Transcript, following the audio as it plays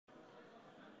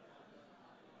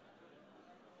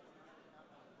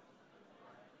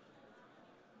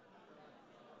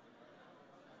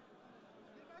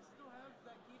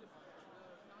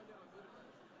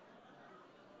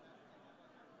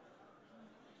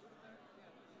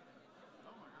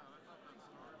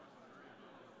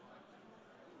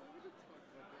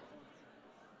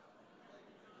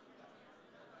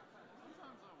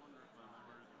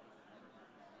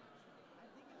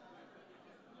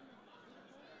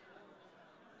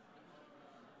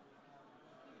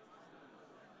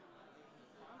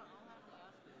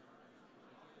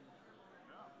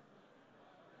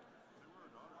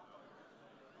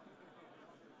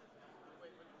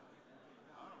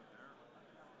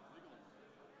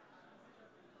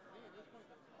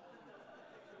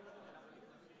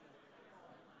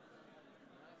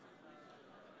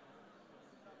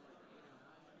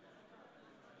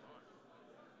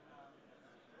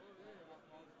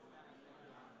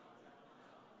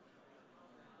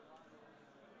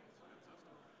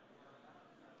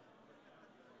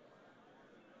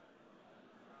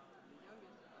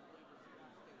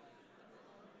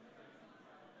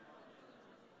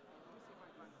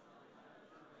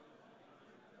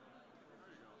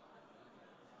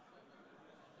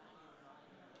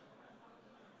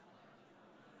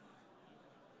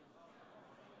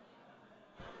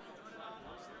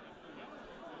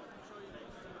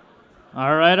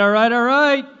All right, all right, all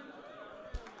right.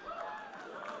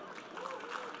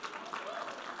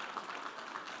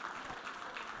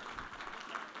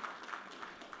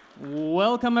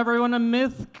 Welcome everyone to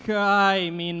Minds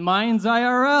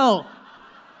IRL.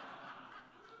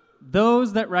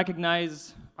 Those that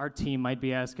recognize our team might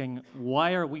be asking,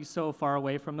 why are we so far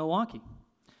away from Milwaukee?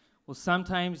 Well,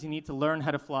 sometimes you need to learn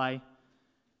how to fly,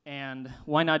 and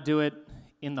why not do it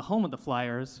in the home of the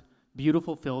Flyers,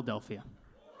 beautiful Philadelphia.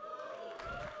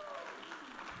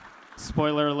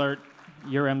 Spoiler alert,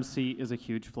 your MC is a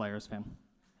huge Flyers fan.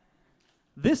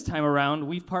 This time around,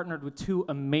 we've partnered with two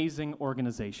amazing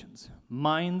organizations.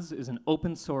 Minds is an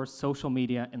open source social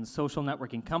media and social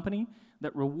networking company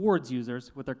that rewards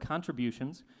users with their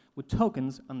contributions with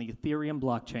tokens on the Ethereum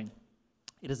blockchain.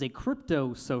 It is a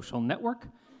crypto social network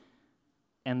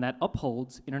and that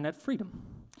upholds internet freedom.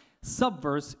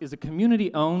 Subverse is a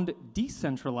community-owned,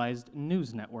 decentralized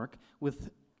news network with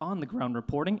on-the-ground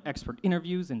reporting, expert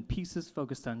interviews, and pieces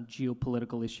focused on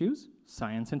geopolitical issues,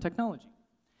 science, and technology.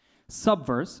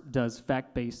 Subverse does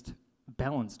fact-based,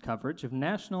 balanced coverage of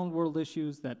national and world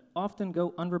issues that often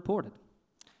go unreported.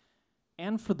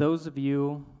 And for those of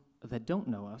you that don't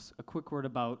know us, a quick word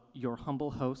about your humble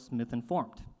hosts, Myth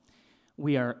Informed.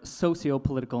 We are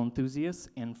socio-political enthusiasts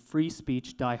and free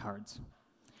speech diehards.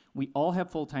 We all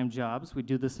have full-time jobs. We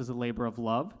do this as a labor of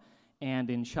love,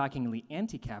 and in shockingly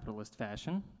anti-capitalist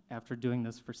fashion, after doing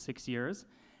this for 6 years,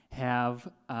 have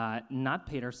not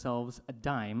paid ourselves a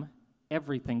dime.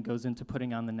 Everything goes into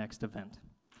putting on the next event.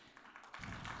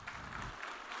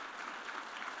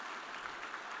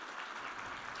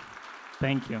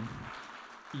 Thank you.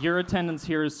 Your attendance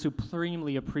here is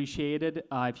supremely appreciated.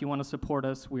 If you want to support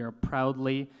us, we are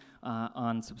proudly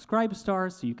on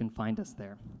Subscribestar, so you can find us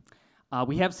there.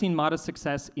 We have seen modest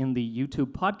success in the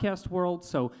YouTube podcast world,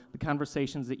 so the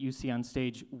conversations that you see on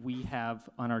stage, we have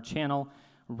on our channel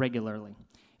regularly.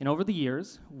 And over the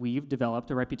years, we've developed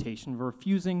a reputation for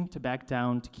refusing to back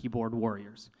down to keyboard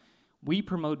warriors. We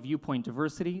promote viewpoint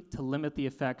diversity to limit the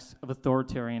effects of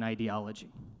authoritarian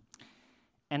ideology.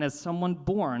 And as someone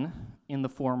born in the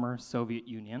former Soviet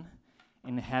Union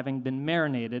and having been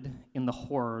marinated in the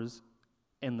horrors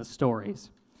and the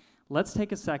stories, let's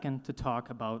take a second to talk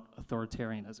about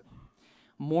authoritarianism.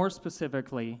 More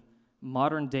specifically,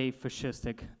 modern-day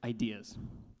fascistic ideas.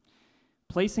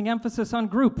 Placing emphasis on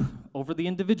group over the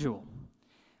individual,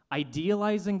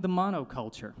 idealizing the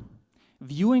monoculture,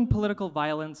 viewing political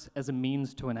violence as a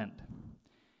means to an end.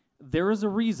 There is a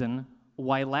reason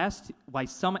why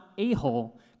some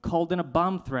a-hole called in a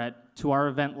bomb threat to our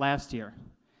event last year.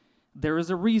 There is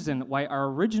a reason why our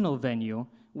original venue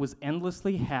was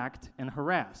endlessly hacked and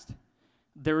harassed.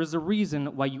 There is a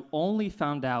reason why you only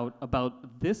found out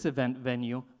about this event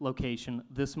venue location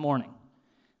this morning.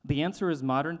 The answer is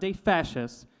modern-day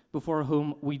fascists before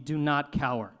whom we do not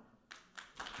cower.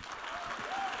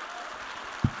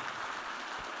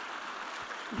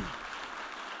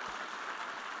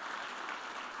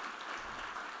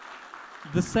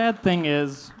 The sad thing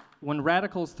is, when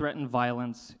radicals threaten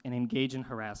violence and engage in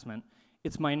harassment,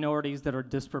 it's minorities that are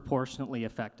disproportionately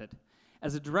affected.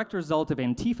 As a direct result of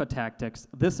Antifa tactics,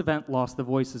 this event lost the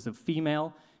voices of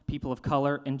female, people of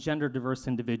color, and gender-diverse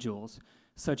individuals,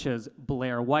 such as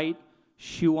Blair White,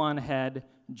 Shoe on Head,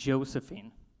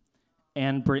 Josephine,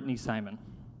 and Brittany Simon.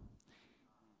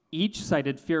 Each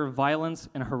cited fear of violence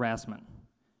and harassment.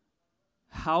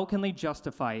 How can they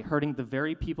justify hurting the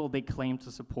very people they claim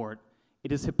to support?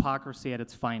 It is hypocrisy at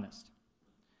its finest.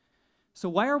 So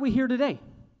why are we here today?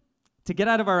 To get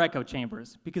out of our echo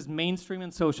chambers, because mainstream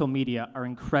and social media are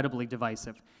incredibly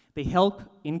divisive. They help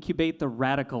incubate the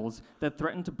radicals that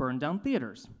threaten to burn down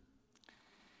theaters.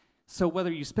 So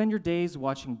whether you spend your days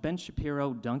watching Ben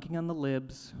Shapiro dunking on the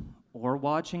libs, or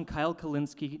watching Kyle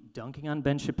Kulinski dunking on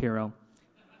Ben Shapiro,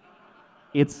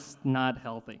 it's not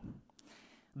healthy.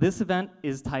 This event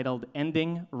is titled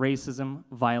Ending Racism,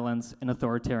 Violence, and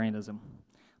Authoritarianism.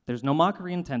 There's no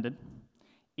mockery intended.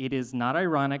 It is not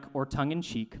ironic or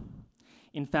tongue-in-cheek.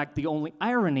 In fact, the only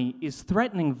irony is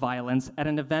threatening violence at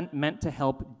an event meant to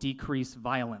help decrease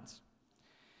violence.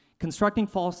 Constructing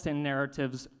false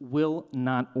narratives will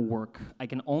not work. I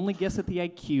can only guess at the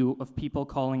IQ of people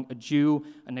calling a Jew,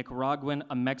 a Nicaraguan,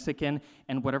 a Mexican,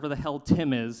 and whatever the hell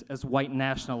Tim is as white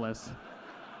nationalists.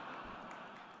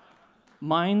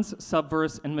 Minds,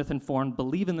 Subverse, and Myth Informed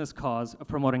believe in this cause of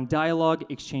promoting dialogue,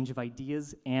 exchange of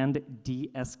ideas, and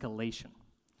de-escalation.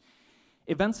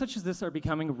 Events such as this are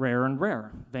becoming rarer and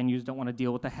rarer. Venues don't want to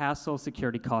deal with the hassle,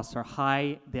 security costs are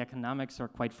high, the economics are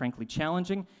quite frankly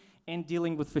challenging, and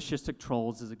dealing with fascistic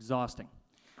trolls is exhausting.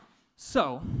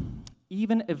 So,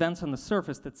 Even events on the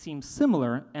surface that seem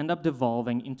similar end up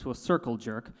devolving into a circle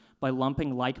jerk by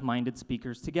lumping like-minded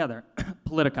speakers together.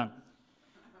 Politicon.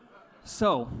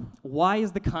 So, why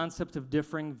is the concept of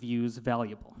differing views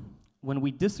valuable? When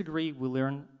we disagree, we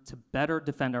learn to better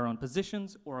defend our own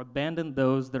positions or abandon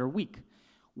those that are weak.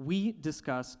 We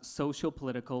discuss social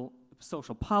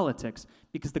politics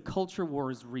because the culture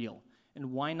war is real,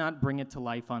 and why not bring it to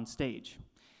life on stage?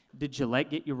 Did Gillette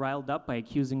get you riled up by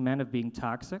accusing men of being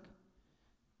toxic?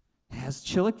 Has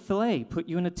Chick-fil-A put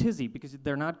you in a tizzy because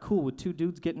they're not cool with two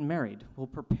dudes getting married? Well,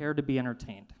 prepare to be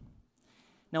entertained.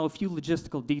 Now, a few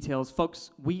logistical details.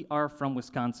 Folks, we are from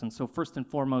Wisconsin, so first and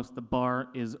foremost, the bar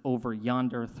is over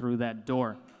yonder through that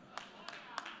door.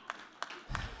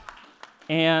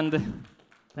 And,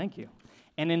 thank you.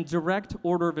 And in direct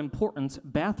order of importance,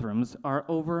 bathrooms are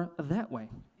over that way.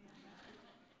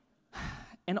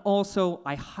 And also,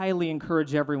 I highly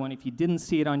encourage everyone, if you didn't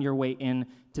see it on your way in,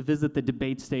 to visit the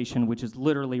debate station, which is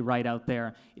literally right out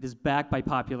there. It is backed by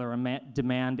popular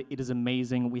demand. It is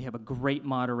amazing. We have a great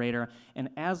moderator. And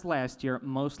as last year,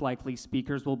 most likely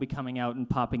speakers will be coming out and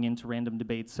popping into random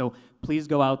debates. So please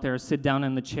go out there, sit down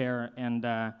in the chair, and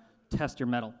test your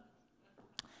mettle.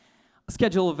 A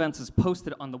schedule of events is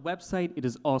posted on the website. It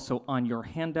is also on your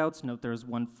handouts. Note there is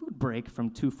one food break from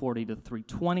 2:40 to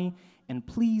 3:20. And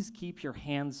please keep your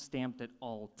hands stamped at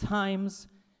all times.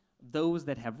 Those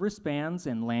that have wristbands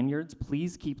and lanyards,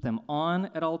 please keep them on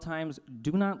at all times.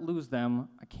 Do not lose them.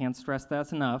 I can't stress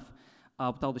that enough.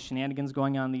 With all the shenanigans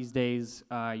going on these days,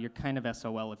 you're kind of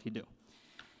SOL if you do.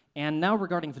 And now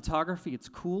regarding photography, it's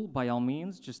cool by all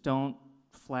means. Just don't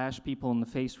flash people in the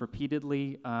face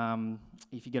repeatedly.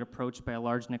 If you get approached by a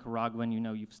large Nicaraguan, you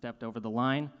know you've stepped over the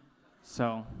line.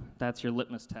 So that's your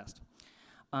litmus test.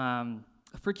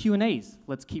 For Q&As,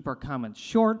 let's keep our comments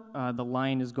short. The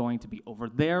line is going to be over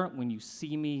there. When you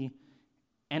see me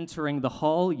entering the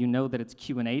hall, you know that it's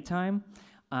Q&A time.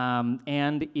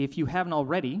 And if you haven't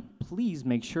already, please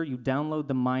make sure you download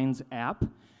the Minds app.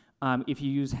 If you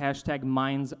use hashtag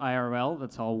MindsIRL,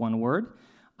 that's all one word.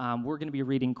 We're going to be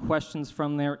reading questions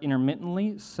from there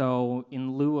intermittently, so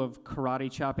in lieu of karate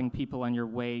chopping people on your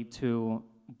way to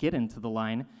get into the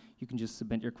line, you can just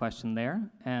submit your question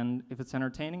there, and if it's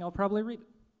entertaining, I'll probably read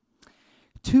it.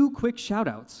 2 quick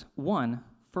shout-outs. One,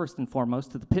 first and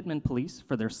foremost, to the Pittman Police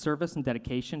for their service and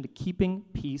dedication to keeping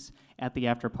peace at the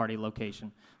after-party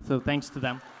location. So thanks to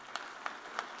them.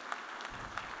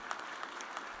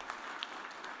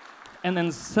 And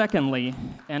then secondly,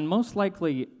 and most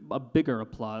likely a bigger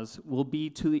applause, will be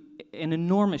to an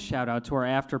enormous shout-out to our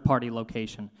after-party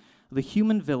location. The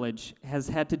Human Village has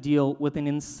had to deal with an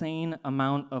insane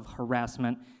amount of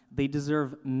harassment. They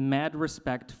deserve mad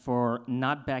respect for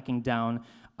not backing down.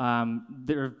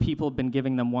 There are people have been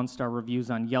giving them 1-star reviews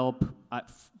on Yelp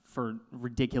for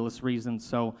ridiculous reasons.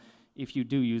 So if you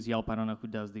do use Yelp, I don't know who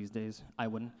does these days. I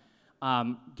wouldn't.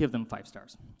 Give them 5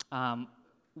 stars.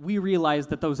 We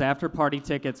realized that those after-party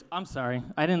tickets, I'm sorry,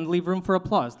 I didn't leave room for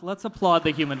applause. Let's applaud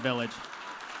the Human Village.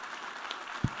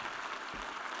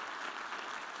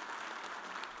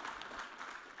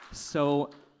 So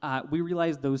we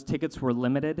realized those tickets were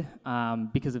limited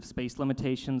because of space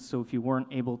limitations, so if you weren't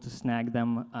able to snag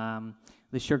them,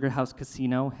 the Sugar House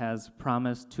Casino has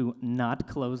promised to not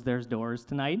close their doors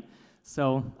tonight.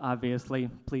 So obviously,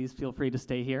 please feel free to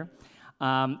stay here.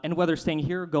 And whether staying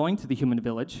here or going to the Human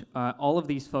Village, all of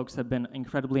these folks have been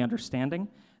incredibly understanding,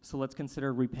 so let's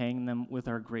consider repaying them with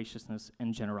our graciousness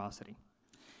and generosity.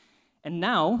 And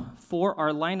now, for our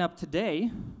lineup today,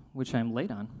 which I'm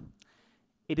late on,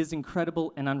 it is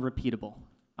incredible and unrepeatable.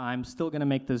 I'm still going to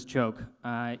make this joke,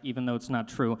 even though it's not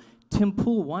true. Tim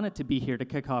Pool wanted to be here to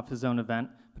kick off his own event,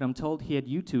 but I'm told he had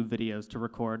YouTube videos to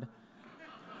record,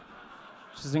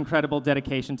 which is incredible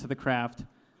dedication to the craft.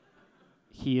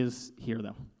 He is here,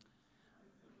 though.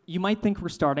 You might think we're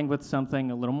starting with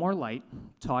something a little more light,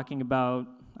 talking about,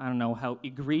 I don't know, how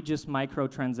egregious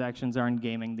microtransactions are in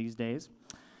gaming these days,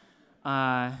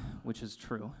 which is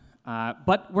true,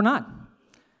 but we're not.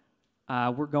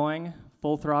 We're going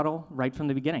full throttle right from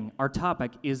the beginning. Our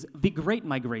topic is the Great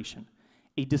Migration,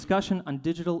 a discussion on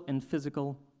digital and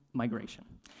physical migration.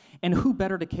 And who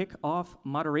better to kick off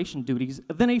moderation duties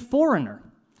than a foreigner?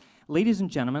 Ladies and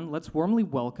gentlemen, let's warmly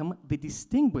welcome the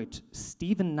distinguished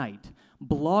Stephen Knight,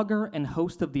 blogger and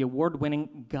host of the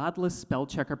award-winning Godless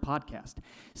Spellchecker podcast.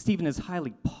 Stephen is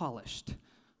highly polished,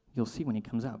 you'll see when he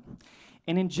comes out,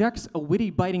 and injects a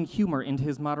witty, biting humor into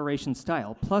his moderation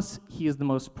style. Plus, he is the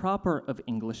most proper of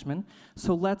Englishmen.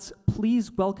 So let's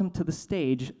please welcome to the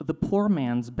stage the poor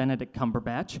man's Benedict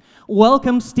Cumberbatch.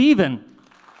 Welcome, Stephen.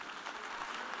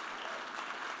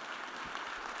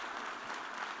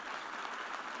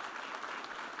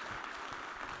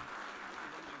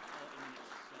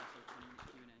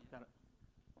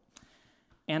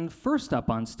 And first up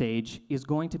on stage is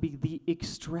going to be the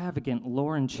extravagant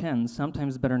Chen,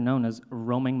 sometimes better known as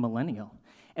Roaming Millennial.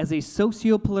 As a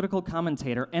socio-political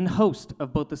commentator and host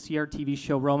of both the CRTV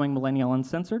show Roaming Millennial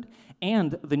Uncensored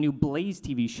and the new Blaze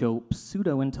TV show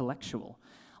Pseudo-Intellectual,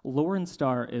 Lauren's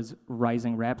star is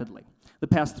rising rapidly. The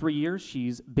past 3 years,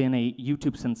 she's been a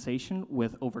YouTube sensation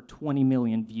with over 20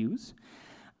 million views,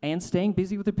 and staying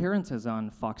busy with appearances on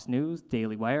Fox News,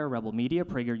 Daily Wire, Rebel Media,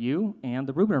 PragerU, and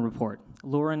The Rubin Report.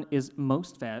 Lauren is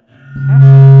most passionate.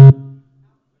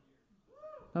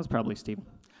 That was probably Steve.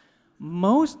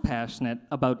 Most passionate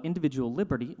about individual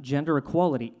liberty, gender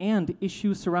equality, and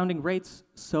issues surrounding race.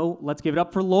 So let's give it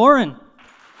up for Lauren.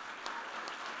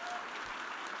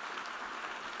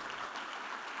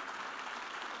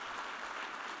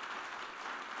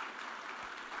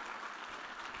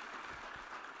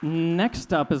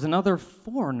 Next up is another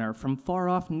foreigner from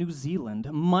far-off New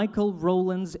Zealand. Michael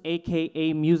Rowlands,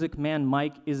 a.k.a. Music Man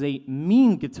Mike, is a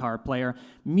mean guitar player,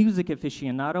 music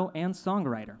aficionado, and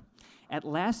songwriter. At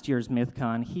last year's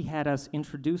MythCon, he had us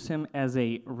introduce him as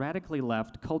a radically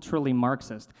left, culturally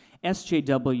Marxist,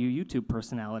 SJW YouTube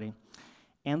personality.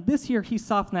 And this year, he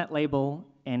softened that label,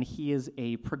 and he is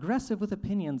a progressive with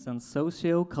opinions on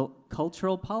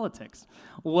socio-cultural politics.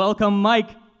 Welcome, Mike.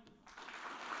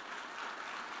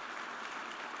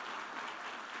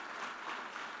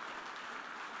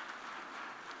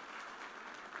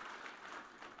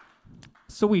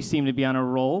 So we seem to be on a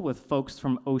roll with folks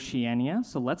from Oceania,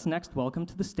 so let's next welcome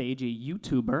to the stage a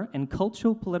YouTuber and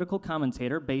cultural political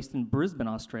commentator based in Brisbane,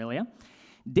 Australia.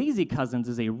 Daisy Cousens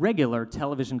is a regular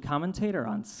television commentator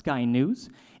on Sky News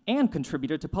and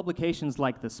contributor to publications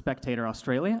like The Spectator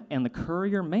Australia and The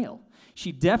Courier Mail.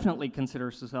 She definitely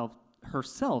considers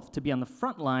herself to be on the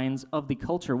front lines of the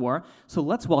culture war, so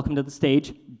let's welcome to the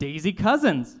stage Daisy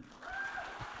Cousens.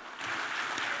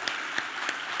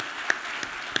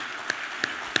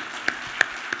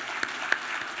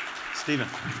 Stephen.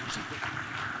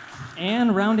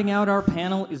 And rounding out our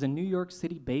panel is a New York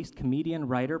City-based comedian,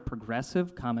 writer,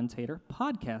 progressive commentator,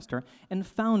 podcaster, and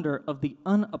founder of the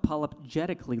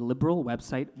unapologetically liberal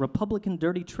website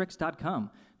RepublicanDirtyTricks.com,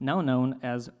 now known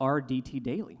as RDT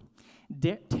Daily.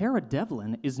 Tara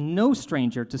Devlin is no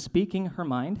stranger to speaking her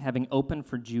mind, having opened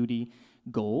for Judy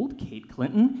Gold, Kate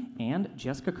Clinton, and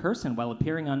Jessica Kirson while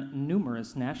appearing on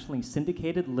numerous nationally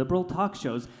syndicated liberal talk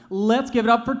shows. Let's give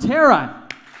it up for Tara.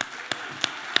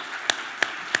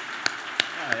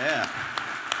 Yeah.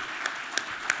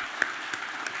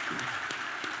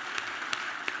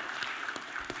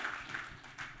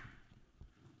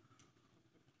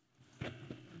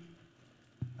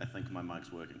 I think my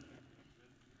mic's working.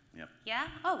 Yep. Yeah?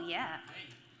 Oh, yeah.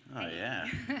 Oh, hey. Yeah.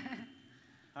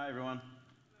 Hi, everyone.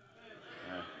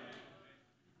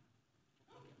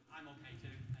 I'm okay too,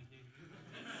 thank you.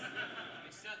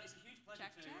 It's a huge pleasure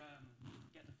to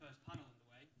get the first panel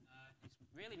underway. It's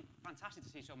really fantastic to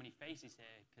see so many faces here,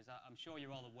 because I'm sure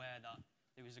you're all aware that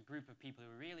there was a group of people who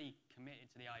were really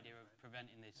committed to the idea of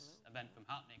preventing this event from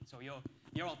happening. So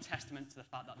you're all testament to the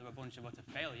fact that there were a bunch of utter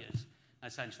failures,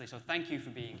 essentially. So thank you for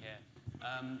being here.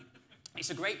 It's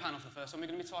a great panel for the first one. We're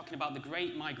going to be talking about the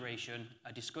Great Migration,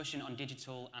 a discussion on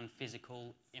digital and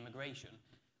physical immigration.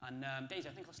 And Daisy,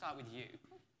 I think I'll start with you.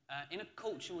 In a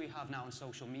culture we have now on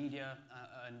social media,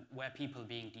 and where people are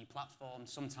being deplatformed,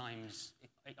 sometimes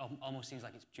it almost seems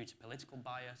like it's due to political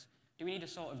bias. Do we need a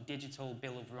sort of digital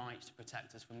bill of rights to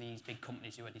protect us from these big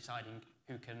companies who are deciding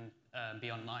who can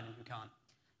be online and who can't?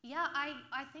 Yeah,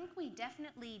 I think we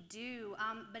definitely do,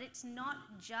 but it's not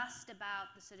just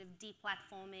about the sort of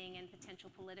deplatforming and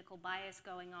potential political bias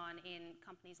going on in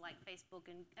companies like Facebook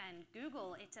and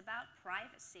Google. It's about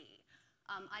privacy.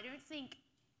 I don't think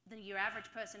your average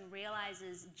person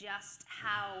realizes just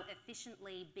how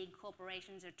efficiently big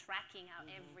corporations are tracking our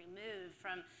every move,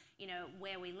 from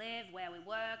where we live, where we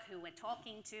work, who we're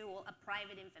talking to, all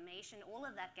private information. All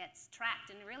of that gets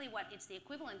tracked, and really what it's the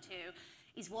equivalent to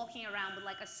is walking around with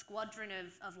like a squadron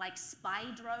of like spy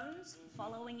drones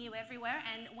following you everywhere.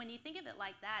 And when you think of it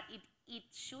like that, it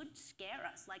should scare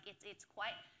us. Like it's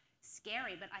quite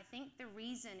scary, but I think the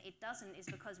reason it doesn't is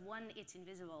because, one, it's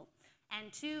invisible,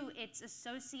 and two, it's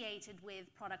associated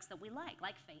with products that we like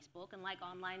Facebook and like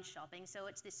online shopping. So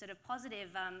it's this sort of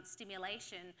positive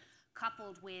stimulation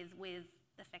coupled with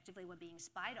effectively we're being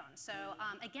spied on. So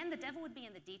again, the devil would be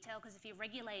in the detail, because if you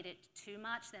regulate it too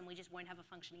much, then we just won't have a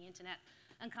functioning internet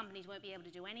and companies won't be able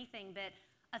to do anything. But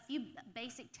a few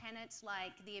basic tenets,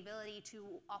 like the ability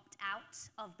to opt out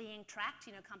of being tracked.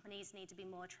 Companies need to be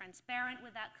more transparent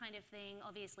with that kind of thing.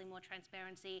 Obviously, more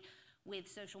transparency with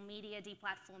social media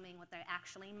deplatforming, what they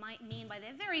actually might mean by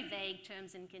their very vague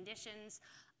terms and conditions.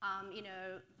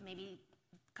 Maybe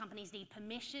companies need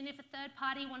permission if a third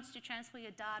party wants to transfer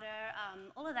your data,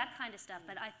 all of that kind of stuff.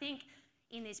 But I think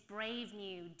in this brave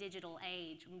new digital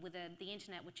age with the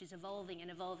internet, which is evolving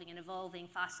and evolving and evolving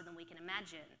faster than we can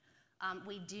imagine,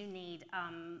 we do need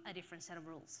a different set of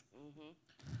rules.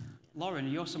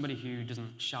 Lauren, you're somebody who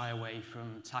doesn't shy away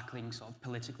from tackling sort of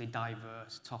politically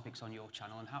diverse topics on your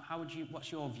channel. And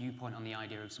what's your viewpoint on the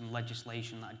idea of some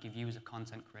legislation that would give you as a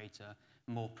content creator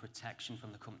more protection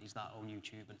from the companies that own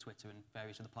YouTube and Twitter and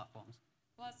various other platforms?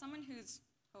 Well, as someone who's,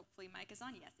 hopefully mic is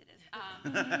on, yes it is.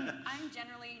 I'm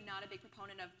generally not a big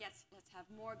proponent of, yes, let's have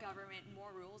more government,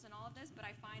 more rules and all of this, but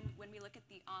I find when we look at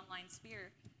the online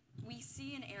sphere, we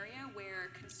see an area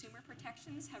where consumer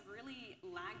protections have really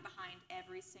lagged behind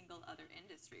every single other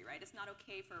industry, right? It's not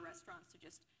okay for restaurants to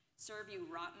just serve you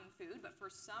rotten food, but for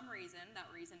some reason, that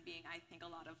reason being, I think,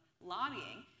 a lot of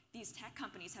lobbying, these tech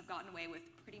companies have gotten away with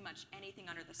pretty much anything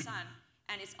under the sun.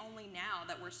 And it's only now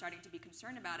that we're starting to be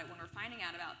concerned about it when we're finding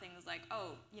out about things like,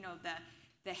 oh, you know,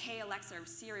 the Hey Alexa or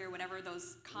Siri or whatever,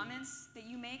 those comments that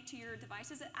you make to your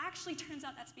devices, it actually turns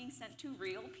out that's being sent to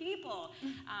real people.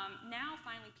 Now,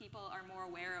 finally, people are more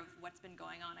aware of what's been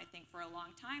going on, I think, for a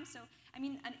long time. So, I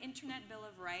mean, an Internet Bill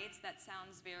of Rights, that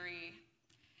sounds very,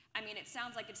 I mean, it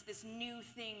sounds like it's this new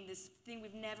thing, this thing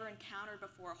we've never encountered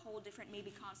before, a whole different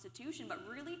maybe constitution. But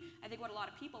really, I think what a lot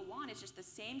of people want is just the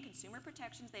same consumer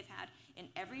protections they've had in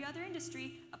every other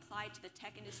industry applied to the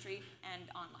tech industry and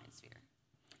online sphere.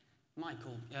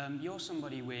 Michael, you're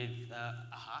somebody with a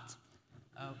hat.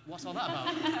 What's all that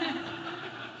about?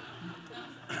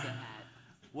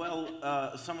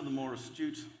 Well, some of the more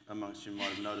astute amongst you might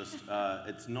have noticed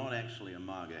it's not actually a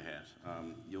MAGA hat.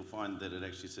 You'll find that it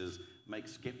actually says, "Make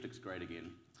skeptics great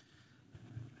again."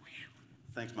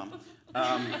 Thanks, Mum.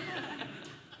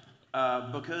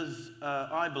 Because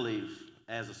I believe,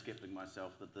 as a skeptic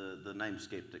myself, that the name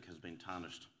skeptic has been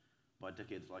tarnished by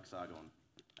dickheads like Sargon.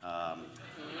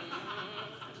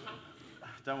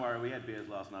 Don't worry, we had beers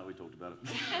last night, we talked about it.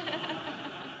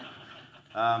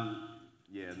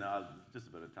 Yeah, no, just a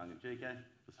bit of tongue-in-cheek, eh?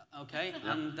 Okay,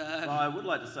 Yeah. and... Well, I would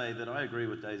like to say that I agree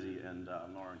with Daisy and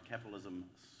Lauren. Capitalism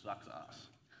sucks ass.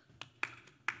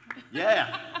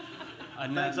 Yeah!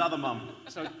 And thanks, other mum.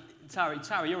 So,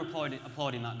 Tara, you're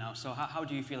applauding that now. So how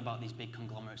do you feel about these big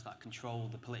conglomerates that control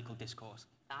the political discourse?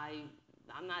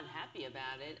 I'm not happy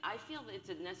about it. I feel that it's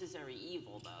a necessary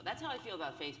evil, though. That's how I feel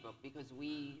about Facebook, because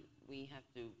we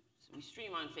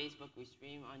stream on Facebook, we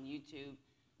stream on YouTube.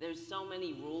 There's so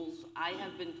many rules. I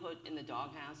have been put in the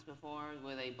doghouse before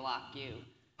where they block you,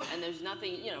 and there's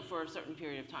nothing, you know, for a certain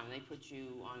period of time. They put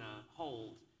you on a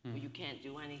hold where you can't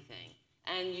do anything.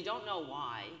 And you don't know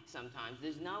why sometimes.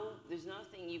 There's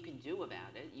nothing you can do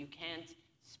about it. You can't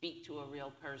speak to a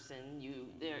real person.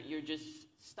 You're just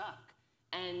stuck.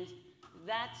 And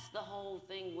that's the whole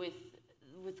thing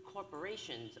with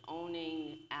corporations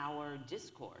owning our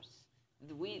discourse.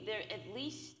 At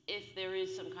least if there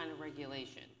is some kind of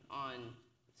regulation on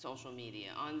social media,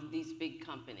 on these big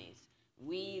companies,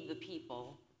 we, the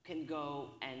people, can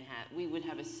go and we would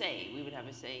have a say. We would have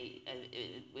a say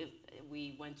if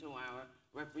we went to our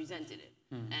representative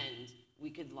and we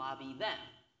could lobby them.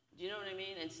 Do you know what I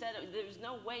mean? There's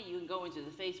no way you can go into the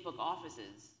Facebook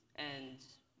offices and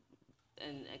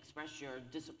express your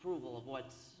disapproval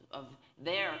of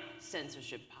their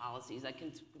censorship policies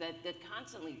that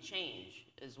constantly change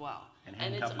as well.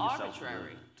 And it's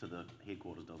arbitrary. To the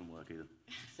headquarters doesn't work either.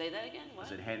 Say that again? What? I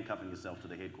said handcuffing yourself to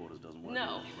the headquarters doesn't work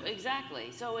No, either.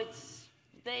 exactly. So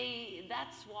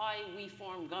that's why we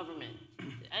form government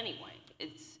anyway.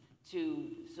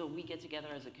 So we get together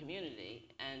as a community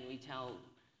and we tell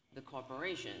the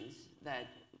corporations that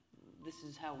this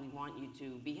is how we want you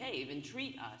to behave and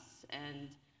treat us, and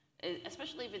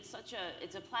especially if it's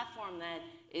a platform that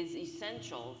is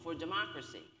essential for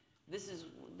democracy. This is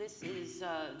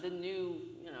the new,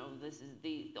 you know,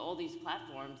 all these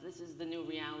platforms. This is the new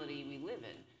reality we live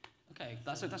in. Okay,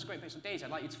 that's a great bit. So Daisy,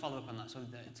 I'd like you to follow up on that. So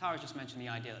Tara just mentioned the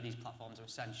idea that these platforms are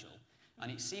essential.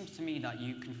 And it seems to me that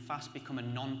you can fast become a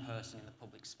non-person in the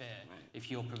public sphere if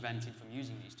you're prevented from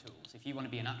using these tools. If you want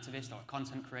to be an activist or a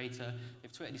content creator,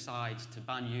 if Twitter decides to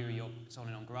ban you or you're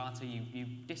persona non grata, you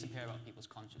disappear out of people's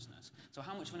consciousness. So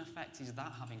how much of an effect is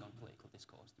that having on political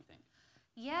discourse, do you think?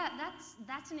 Yeah,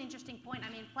 that's an interesting point. I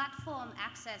mean, platform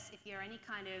access, if you're any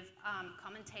kind of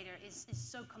commentator, is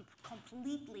so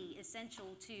completely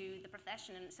essential to the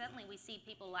profession. And certainly we see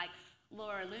people like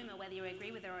Laura Loomer, whether you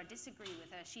agree with her or disagree with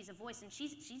her, she's a voice, and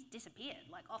she's disappeared,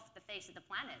 like, off the face of the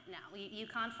planet now. You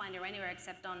can't find her anywhere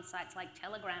except on sites like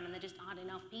Telegram, and there just aren't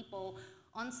enough people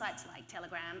on sites like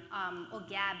Telegram or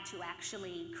Gab to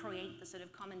actually create the sort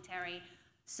of commentary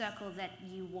circle that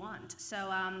you want.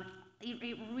 So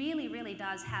it really, really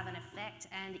does have an effect,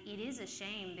 and it is a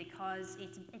shame because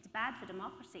it's bad for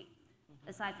democracy.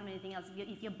 Aside from anything else,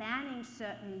 if you're banning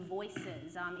certain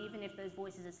voices, even if those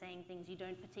voices are saying things you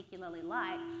don't particularly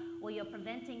like, or you're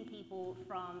preventing people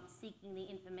from seeking the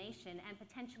information and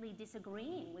potentially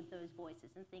disagreeing with those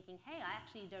voices and thinking, hey, I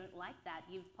actually don't like that,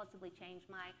 you've possibly changed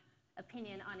my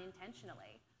opinion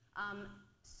unintentionally.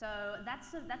 So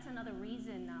that's another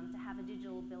reason to have a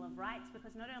digital Bill of Rights,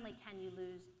 because not only can you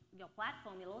lose your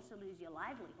platform, you'll also lose your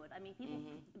livelihood. I mean, people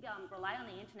rely on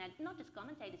the internet, not just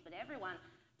commentators, but everyone,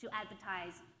 to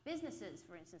advertise businesses,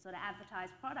 for instance, or to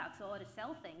advertise products, or to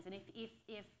sell things. And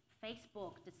if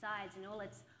Facebook decides in all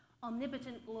its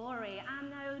omnipotent glory,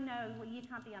 no, well, you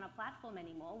can't be on a platform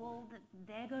anymore, well,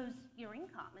 there goes your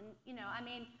income. And, you know, I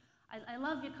mean, I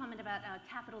love your comment about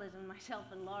capitalism, myself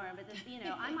and Lauren, but, you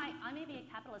know, I may be a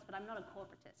capitalist, but I'm not a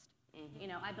corporatist. You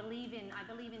know, I believe in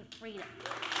freedom.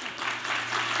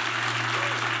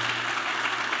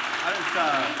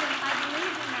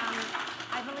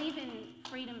 I believe in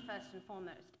freedom first and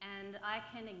foremost, and I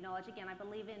can acknowledge, again, I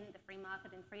believe in the free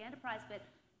market and free enterprise, but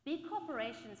big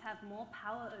corporations have more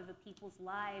power over people's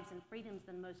lives and freedoms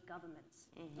than most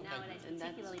governments nowadays,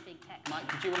 particularly big tech. Mike,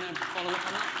 did you want to follow up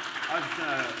on that?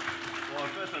 Well,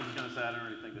 at first I was going to say I don't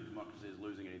really think that democracy is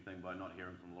losing anything by not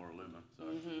hearing from Laura Loomer. So,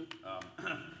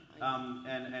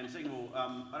 and second of all,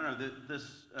 I don't know,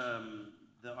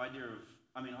 the idea of,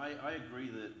 I mean, I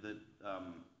agree that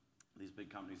these big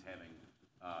companies having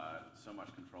so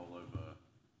much control over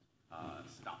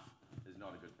stuff is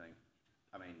not a good thing.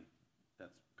 I mean,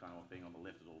 that's kind of being on the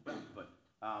left a little bit, but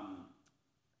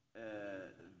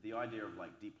the idea of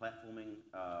like deplatforming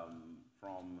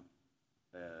from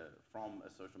a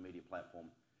social media platform.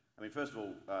 I mean, first of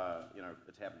all, you know,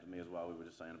 it's happened to me as well. We were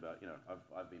just saying about, you know,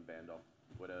 I've been banned off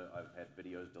Twitter. I've had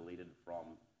videos deleted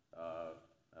from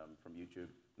YouTube.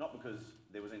 Not because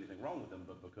there was anything wrong with them,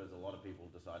 but because a lot of people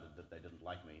decided that they didn't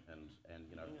like me and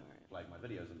you know, flag my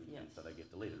videos, and so they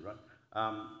get deleted, right?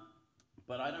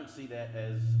 But I don't see that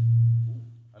as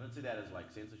like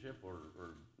censorship or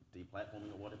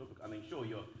deplatforming or whatever. I mean, sure,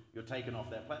 you're taken off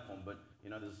that platform, but you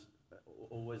know, there's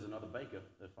always another baker,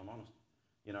 if I'm honest.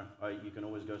 You know, you can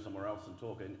always go somewhere else and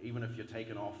talk, and even if you're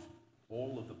taken off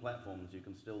all of the platforms, you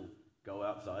can still go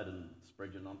outside and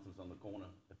spread your nonsense on the corner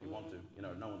if you want to. You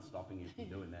know, no one's stopping you from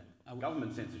doing that.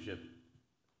 Government censorship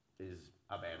is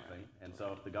a bad thing, and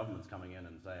so if the government's coming in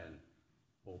and saying,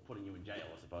 or putting you in jail,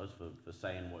 I suppose, for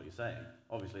saying what you're saying,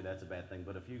 obviously that's a bad thing.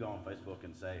 But if you go on Facebook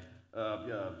and say,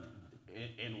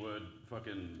 N-word,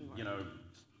 fucking, you know,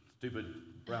 stupid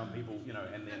brown people, you know,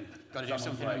 and then got to do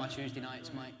something with my Tuesday nights,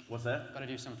 Mike. What's that? Got to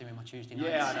do something with my Tuesday nights.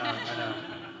 Yeah, I know.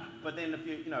 But then if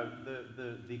you know,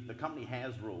 the company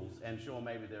has rules, and sure,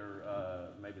 maybe they're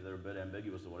a bit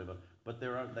ambiguous or whatever, but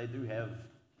they do have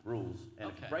rules, and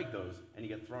if you break those and you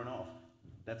get thrown off,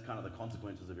 that's kind of the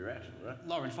consequences of your action, right?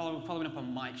 Lauren, following up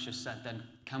on Mike's just said, then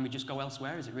can we just go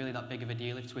elsewhere? Is it really that big of a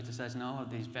deal if Twitter says no? Are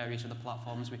these various other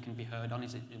platforms we can be heard on? Are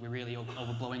we really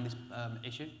overblowing this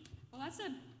issue? Well, that's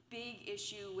a big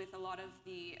issue with a lot of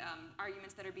the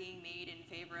arguments that are being made in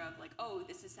favor of, like, oh,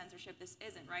 this is censorship, this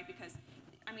isn't, right? Because,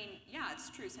 I mean, yeah,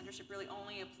 it's true, censorship really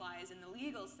only applies in the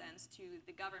legal sense to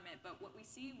the government, but what we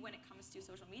see when it comes to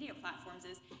social media platforms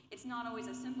is it's not always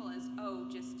as simple as, oh,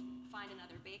 just find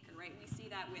another baker, right? We see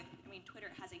that with, I mean,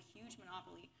 Twitter has a huge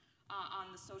monopoly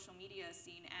on the social media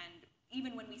scene, and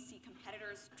even when we see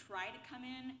competitors try to come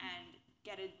in and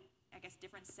get a, I guess,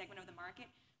 different segment of the market,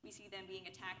 we see them being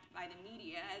attacked by the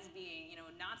media as being, you know,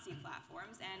 Nazi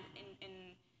platforms, and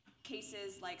in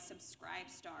cases like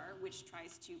Subscribestar, which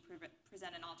tries to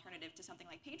present an alternative to something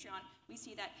like Patreon, we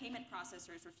see that payment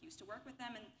processors refuse to work with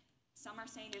them, and some are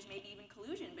saying there's maybe even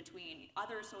collusion between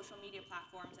other social media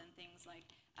platforms and things like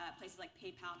places like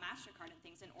PayPal, MasterCard, and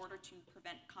things in order to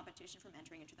prevent competition from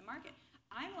entering into the market.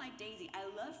 I'm like Daisy. I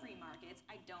love free markets.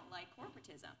 I don't like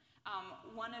corporatism.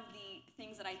 One of the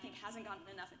things that I think hasn't gotten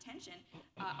enough attention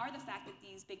are the fact that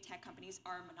these big tech companies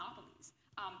are monopolies.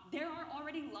 There are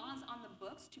already laws on the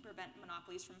books to prevent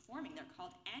monopolies from forming. They're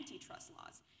called antitrust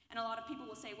laws. And a lot of people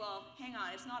will say, well, hang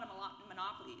on, it's not a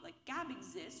monopoly. Like, Gab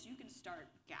exists. You can start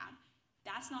Gab.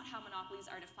 That's not how monopolies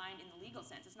are defined in the legal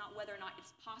sense. It's not whether or not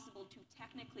it's possible to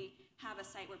technically have a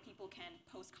site where people can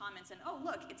post comments and, oh,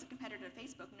 look, it's a competitor to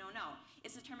Facebook. No.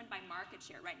 It's determined by market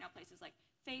share. Right now, places like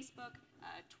Facebook,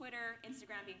 Twitter,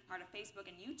 Instagram being part of Facebook,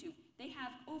 and YouTube, they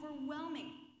have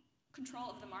overwhelming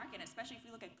control of the market, especially if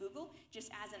you look at Google,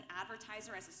 just as an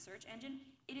advertiser, as a search engine,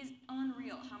 it is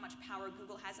unreal how much power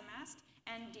Google has amassed.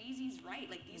 And Daisy's right,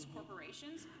 like these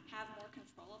corporations have more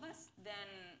control of us than,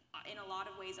 in a lot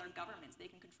of ways, our governments. They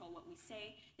can control what we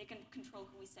say, they can control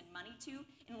who we send money to.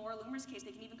 In Laura Loomer's case,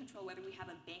 they can even control whether we have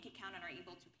a bank account and are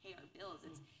able to pay our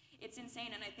bills. It's insane,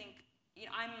 and I think, you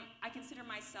know, I consider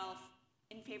myself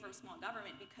in favor of small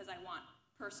government because I want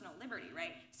personal liberty,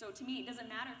 right? So to me, it doesn't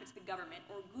matter if it's the government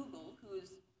or Google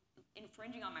who's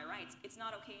infringing on my rights. It's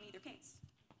not okay in either case.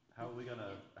 How are we going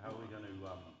to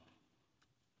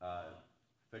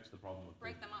fix the problem of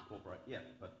Break them up. corporate? Yeah,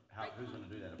 but who's going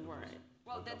to do that? Right.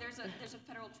 Well, there's a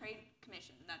Federal Trade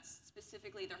Commission that's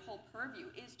specifically, their whole purview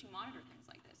is to monitor things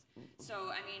like this. So,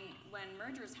 I mean, when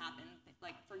mergers happen,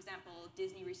 like, for example,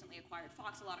 Disney recently acquired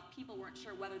Fox, a lot of people weren't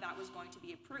sure whether that was going to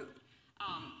be approved.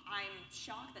 I'm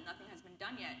shocked that nothing has been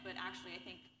done yet, but actually I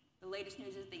think the latest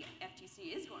news is the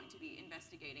FTC is going to be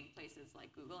investigating places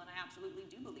like Google, and I absolutely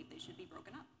do believe they should be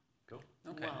broken up. Cool.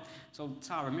 Okay. Wow. So,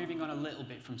 Tara, moving on a little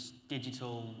bit from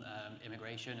digital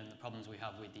immigration and the problems we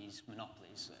have with these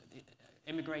monopolies,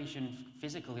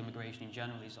 physical immigration in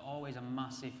general, is always a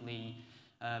massively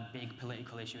big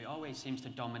political issue. It always seems to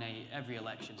dominate every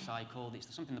election cycle.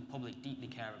 It's something the public deeply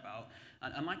care about.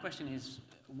 And my question is,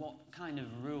 what kind of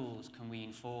rules can we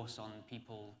enforce on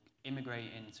people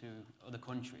immigrating to other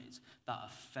countries that are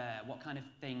fair? What kind of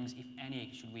things, if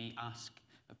any, should we ask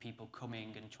of people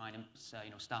coming and trying to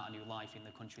start a new life in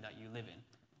the country that you live in?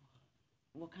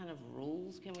 What kind of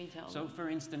rules can we tell So, them? for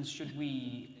instance, should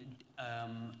we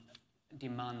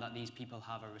demand that these people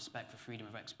have a respect for freedom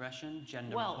of expression,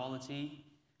 gender equality?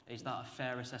 Is that a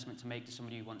fair assessment to make to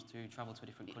somebody who wants to travel to a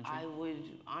different country? I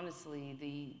would honestly,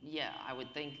 I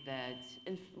would think that,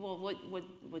 what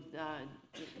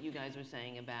you guys were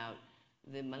saying about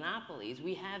the monopolies,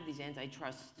 we have these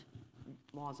antitrust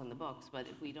laws on the books, but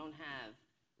if we don't have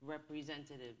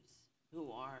representatives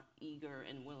who are eager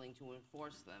and willing to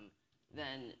enforce them,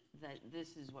 then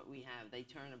this is what we have. They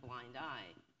turn a blind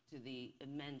eye to the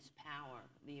immense power,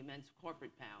 the immense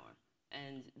corporate power,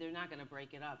 and they're not going to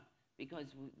break it up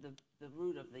because the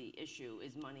root of the issue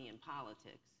is money and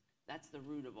politics. That's the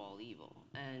root of all evil,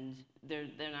 and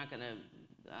they're not going to,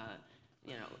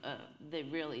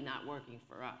 they're really not working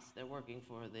for us. They're working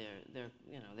for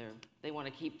they want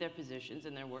to keep their positions,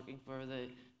 and they're working for the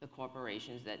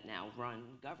corporations that now run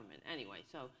government. Anyway,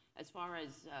 so as far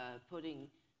as putting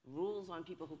rules on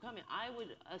people who come in, I would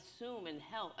assume and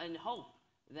hope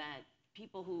that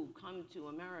people who come to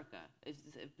America, if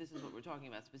this is what we're talking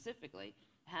about specifically,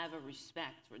 have a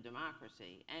respect for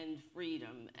democracy and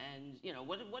freedom. And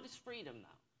what is freedom,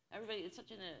 though? Everybody, it's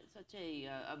such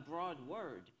a broad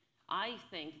word. I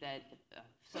think that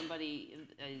somebody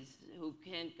who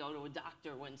can't go to a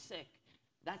doctor when sick,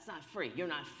 that's not free. You're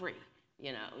not free.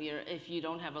 If you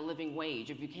don't have a living wage,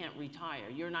 if you can't retire,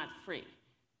 you're not free.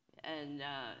 And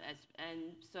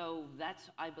so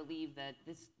I believe that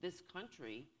this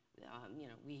country,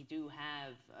 we do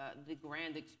have the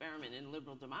grand experiment in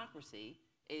liberal democracy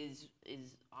is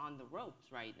on the ropes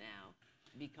right now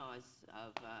because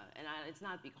of, it's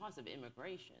not because of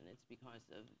immigration, it's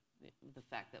because of the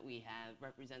fact that we have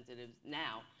representatives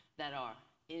now that are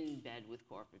in bed with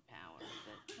corporate power.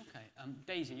 Okay,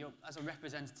 Daisy, you're, as a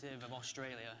representative of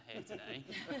Australia here today,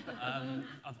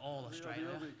 of all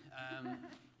Australia,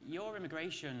 your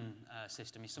immigration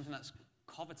system is something that's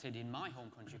coveted in my home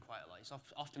country quite a lot. It's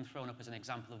often thrown up as an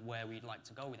example of where we'd like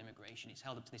to go with immigration. It's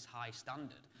held up to this high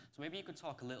standard. So maybe you could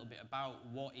talk a little bit about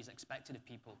what is expected of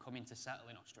people coming to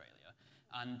settle in Australia,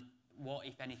 and what,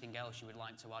 if anything else, you would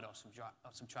like to add or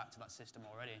subtract to that system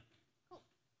already. Cool.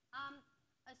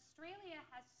 Australia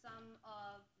has some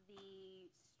of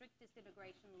the strictest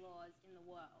immigration laws in the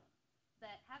world.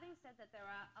 But having said that, there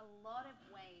are a lot of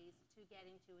ways to get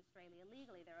into Australia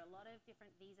legally. There are a lot of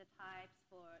different visa types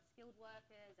for skilled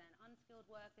workers and unskilled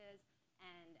workers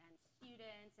and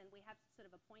students, and we have sort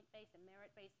of a point-based and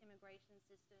merit-based immigration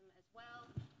system as well.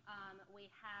 We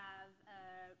have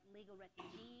a legal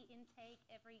refugee intake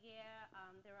every year.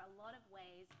 There are a lot of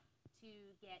ways to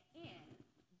get in,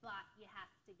 but you have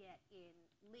to get in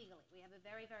legally. We have a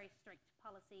very, very strict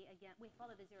policy we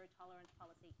follow the zero tolerance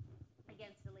policy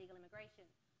against illegal immigration.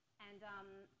 And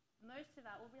most of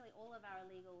really all of our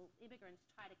illegal immigrants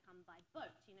try to come by boat.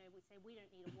 We say we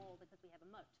don't need a wall because we have a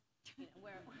moat.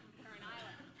 We're an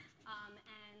island.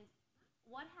 And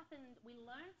what happened, we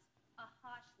learned a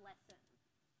harsh lesson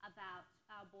about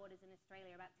our borders in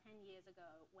Australia about 10 years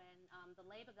ago when the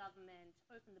Labor government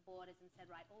opened the borders and said,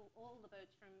 right, all the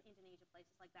boats from Indonesia,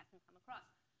 places like that can come across.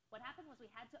 What happened was we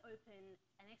had to open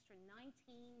an extra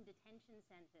 19 detention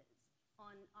centers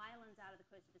on islands out of the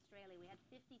coast of Australia, we had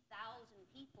 50,000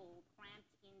 people cramped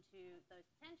into those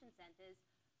detention centers.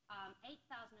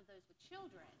 8,000 of those were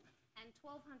children, and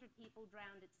 1,200 people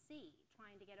drowned at sea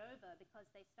trying to get over because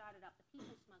they started up the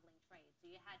people smuggling trade.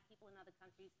 So you had people in other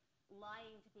countries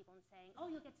lying to people and saying, oh,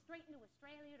 you'll get straight into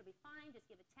Australia, it'll be fine, just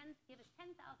give us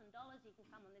 $10,000, you can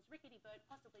come on this rickety boat,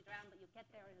 possibly drown, but you'll get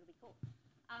there and it'll be cool.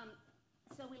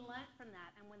 So we learnt from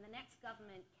that, and when the next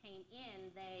government came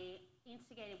in, they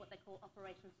instigated what they call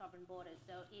Operation Sovereign Borders.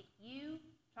 So if you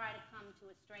try to come to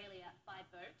Australia by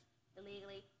boat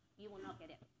illegally, you will not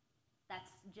get in.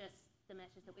 That's just the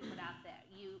message that we put out there.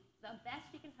 The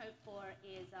best you can hope for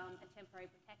is a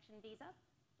temporary protection visa,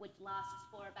 which lasts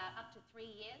for about up to 3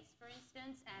 years, for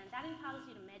instance, and that entitles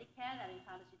you to Medicare, that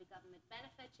entitles you to government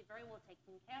benefits, you're very well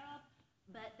taken care of,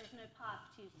 but there's no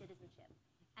path to citizenship.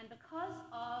 And because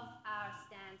of our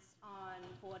stance on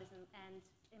borders and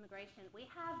immigration, we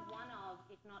have one of,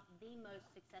 if not the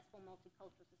most successful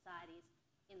multicultural societies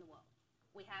in the world.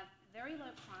 We have very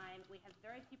low crime, we have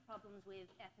very few problems with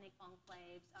ethnic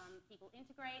enclaves, people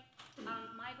integrate.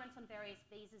 Migrants on various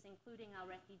visas, including our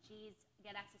refugees,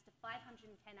 get access to 510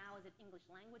 hours of English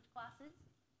language classes,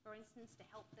 for instance, to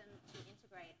help them to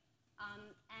integrate.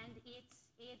 And it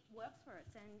works for us.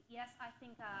 And yes, I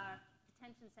think our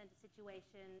detention center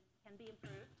situation can be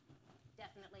improved,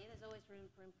 definitely. There's always room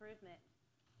for improvement.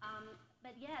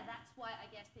 But yeah, that's why I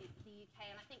guess the UK,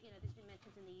 and I think there's been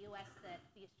mentions in the US that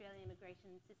the Australian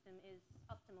immigration system is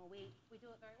optimal. We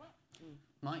do it very well.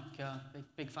 Mike,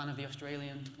 big fan of the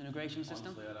Australian immigration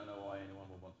system? Honestly, I don't know why anyone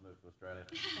would want to move to Australia.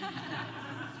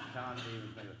 Can't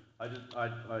even think of it.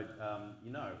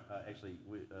 Actually,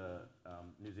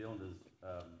 New Zealanders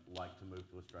like to move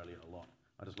to Australia a lot.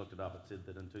 I just looked it up. It said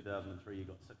that in 2003 you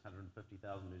got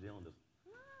 650,000 New Zealanders.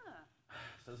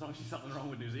 So there's obviously something wrong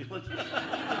with New Zealand. I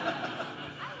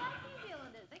like New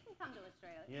Zealanders. They can come to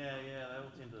Australia. Yeah, they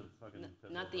all tend to fucking...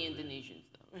 Not the Indonesians,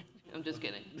 though. I'm just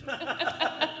kidding.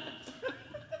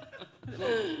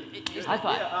 High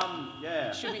five.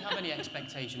 Yeah. Should we have any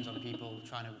expectations on people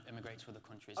trying to immigrate to other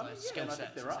countries, like skill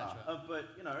sets, there etc.? are. But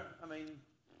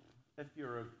if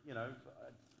you're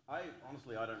I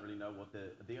honestly don't really know what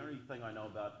the only thing I know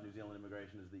about New Zealand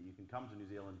immigration is that you can come to New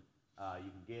Zealand.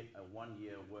 You can get a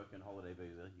 1-year work and holiday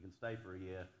visa. You can stay for a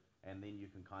year, and then you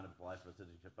can kind of apply for a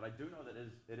citizenship. But I do know that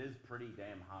it is pretty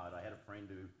damn hard. I had a friend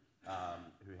who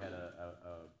had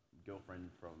a girlfriend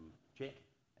from Czech,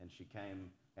 and she came,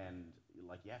 and you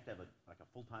have to have a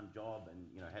full-time job, and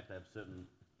have to have certain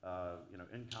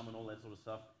income and all that sort of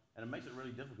stuff. And it makes it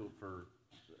really difficult for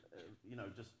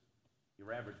just your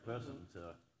average person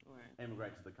to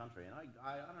immigrate to the country. And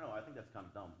I don't know. I think that's kind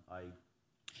of dumb.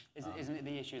 Isn't it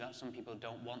the issue that some people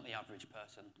don't want the average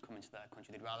person coming to their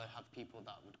country? They'd rather have people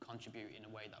that would contribute in a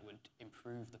way that would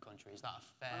improve the country. Is that a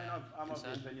fair I'm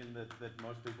concern? of the opinion that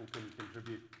most people can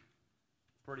contribute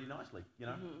pretty nicely.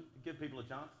 Give people a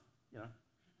chance.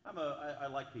 I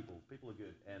like people. People are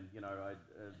good, and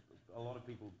a lot of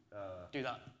people do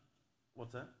that.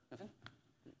 What's that? Nothing.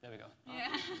 There we go. Yeah.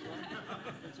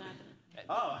 What's happening?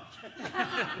 Oh,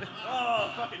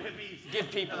 fucking hippies!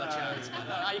 Give people a chance.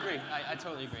 I agree. I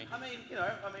totally agree.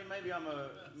 Maybe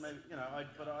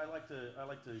but I like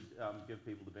to give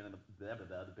people the benefit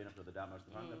of the doubt most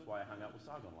of the time. That's why I hung out with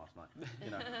Sargon last night.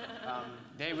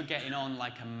 They were getting on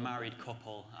like a married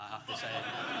couple, I have to say.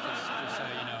 Just so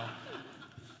you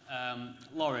know.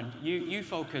 Lauren, you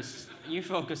focus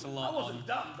a lot on... I wasn't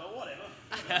dumb, but whatever.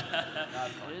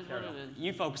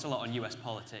 You focus a lot on US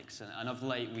politics, and of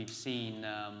late we've seen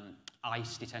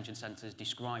ICE detention centres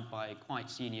described by quite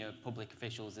senior public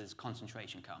officials as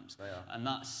concentration camps. They are. And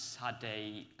that's had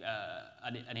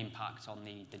an impact on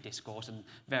the discourse and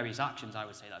various actions, I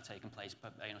would say, that have taken place,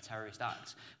 but terrorist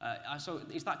acts. So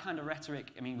is that kind of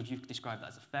rhetoric, would you describe that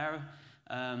as a fair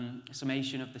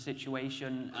summation of the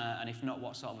situation? And if not,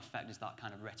 what sort of effect does that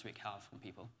kind of rhetoric have on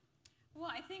people? Well,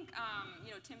 I think,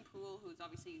 Tim Poole, who's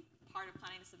obviously part of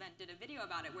planning this event, did a video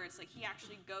about it where it's like he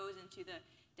actually goes into the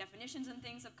definitions and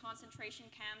things of concentration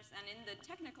camps, and in the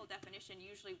technical definition,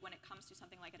 usually when it comes to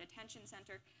something like a detention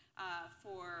center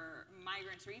for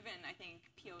migrants, or even, I think,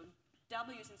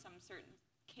 POWs in some certain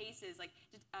cases,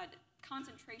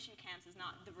 concentration camps is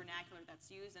not the vernacular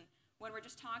that's used. And when we're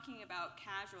just talking about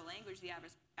casual language, the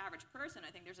average person, I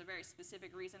think there's a very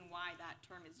specific reason why that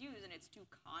term is used, and it's to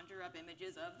conjure up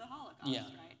images of the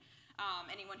Holocaust, right?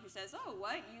 Anyone who says, oh,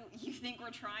 what, you think we're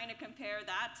trying to compare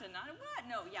that to not, what?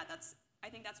 No, yeah, I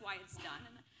think that's why it's done.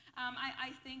 And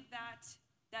I think that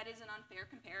is an unfair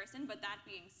comparison, but that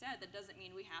being said, that doesn't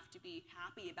mean we have to be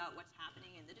happy about what's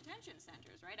happening in the detention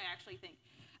centers, right? I actually think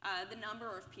the number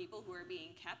of people who are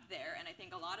being kept there, and I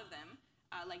think a lot of them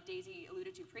like Daisy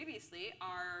alluded to previously,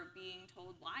 are being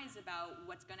told lies about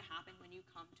what's going to happen when you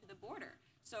come to the border.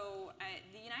 So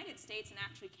the United States and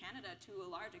actually Canada, to a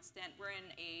large extent, we're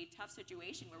in a tough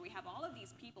situation where we have all of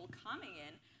these people coming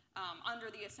in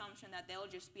under the assumption that they'll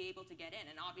just be able to get in.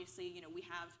 And obviously, we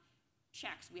have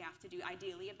checks. We have to do,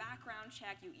 ideally, a background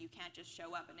check. You can't just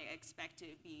show up and expect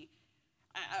to be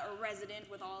a resident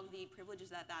with all of the privileges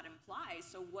that implies.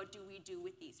 So what do we do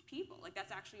with these people? Like,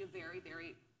 that's actually a very,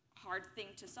 very hard thing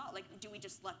to solve. Like, do we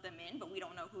just let them in, but we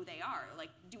don't know who they are?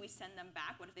 Like, do we send them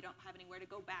back? What if they don't have anywhere to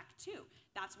go back to?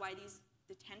 That's why these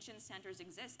detention centers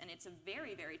exist, and it's a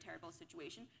very, very terrible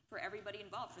situation for everybody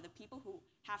involved, for the people who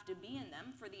have to be in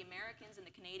them, for the Americans and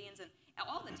the Canadians and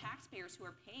all the taxpayers who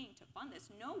are paying to fund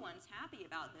this. No one's happy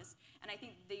about this, and I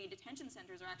think the detention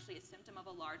centers are actually a symptom of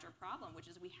a larger problem, which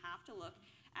is we have to look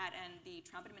at, and the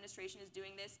Trump administration is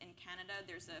doing this. In Canada,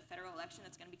 there's a federal election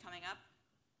that's going to be coming up.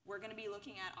 We're going to be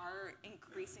looking at our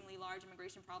increasingly large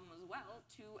immigration problem as well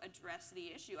to address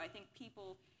the issue. I think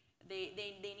people, they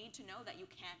need to know that you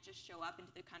can't just show up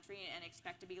into the country and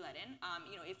expect to be let in.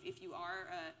 If you are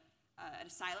an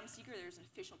asylum seeker, there's an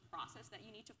official process that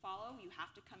you need to follow. You have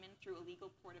to come in through a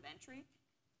legal port of entry.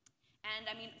 And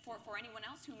I mean, for anyone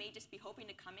else who may just be hoping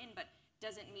to come in but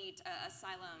doesn't meet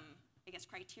asylum,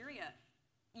 criteria,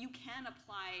 you can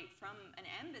apply from an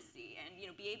embassy and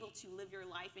be able to live your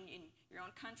life in your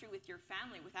own country with your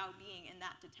family without being in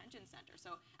that detention center.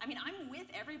 So, I mean, I'm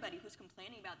with everybody who's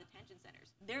complaining about detention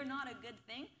centers. They're not a good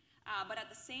thing, but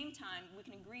at the same time, we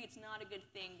can agree it's not a good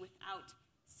thing without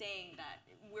saying that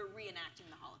we're reenacting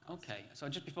the Holocaust. Okay,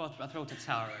 so just before I throw to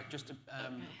Tara, just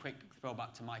a quick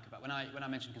throwback to Mike about when I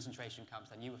mentioned concentration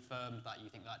camps, then you affirmed that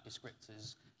you think that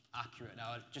descriptor's accurate.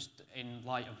 Now, just in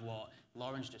light of what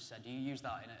Lawrence just said, do you use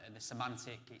that in a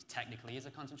semantic, it technically is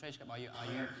a concentration camp? Are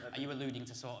you alluding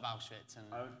to sort of Auschwitz? And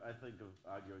I think of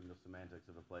arguing the semantics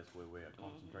of a place where we're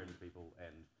concentrating people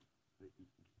and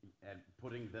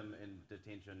putting them in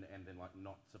detention and then like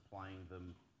not supplying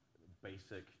them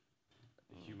basic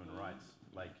human rights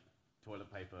like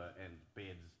toilet paper and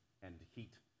beds and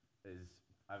heat is.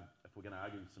 If we're going to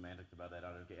argue semantics about that,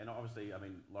 I don't care. And obviously, I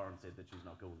mean, Lauren said that she's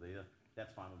not cool with either.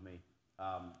 That's fine with me.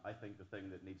 I think the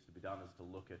thing that needs to be done is to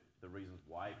look at the reasons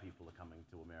why people are coming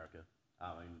to America.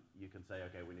 I mean, you can say,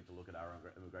 okay, we need to look at our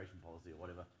immigration policy or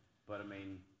whatever. But I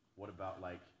mean, what about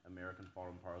like American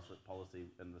foreign policy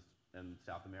in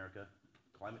South America?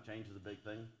 Climate change is a big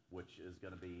thing, which is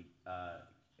going to be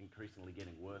increasingly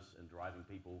getting worse and driving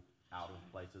people out of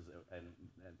places. And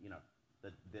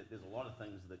there's a lot of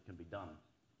things that can be done.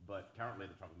 But currently,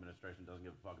 the Trump administration doesn't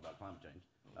give a fuck about climate change.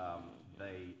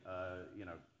 They,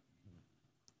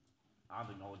 aren't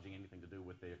acknowledging anything to do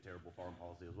with their terrible foreign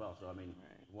policy as well. So, I mean,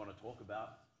 we want to talk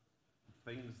about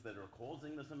things that are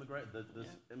causing this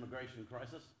immigration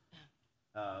crisis,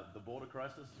 the border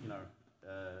crisis.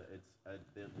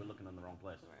 We're looking in the wrong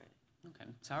place. Right. okay,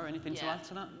 Tara, anything to add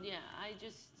to that? Yeah,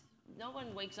 no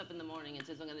one wakes up in the morning and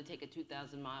says, I'm going to take a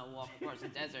 2,000-mile walk across the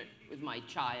desert with my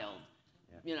child.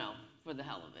 For the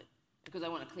hell of it, because I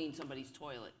want to clean somebody's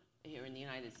toilet here in the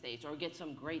United States or get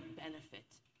some great benefit.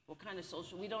 What kind of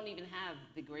we don't even have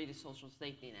the greatest social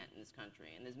safety net in this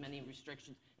country, and there's many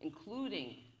restrictions,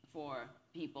 including for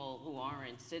people who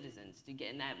aren't citizens to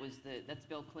get, and that's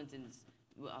Bill Clinton's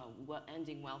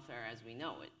ending welfare as we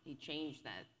know it. He changed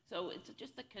that. So it's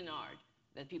just a canard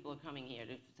that people are coming here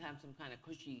to have some kind of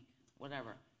cushy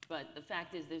whatever. But the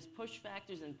fact is there's push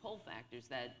factors and pull factors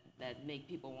that make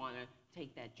people want to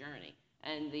take that journey.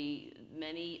 And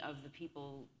many of the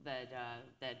people and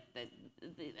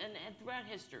throughout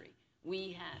history,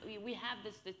 we have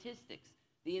the statistics.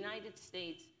 The United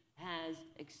States has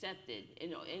accepted,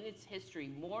 in its history,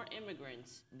 more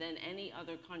immigrants than any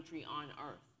other country on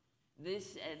earth.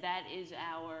 That is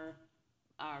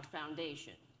our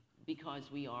foundation,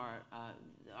 because we are,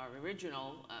 our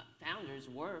original founders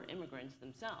were immigrants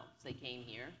themselves. They came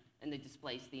here and they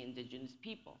displaced the indigenous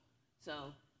people.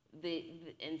 So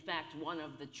in fact, one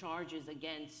of the charges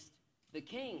against the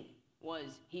king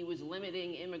was he was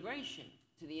limiting immigration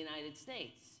to the United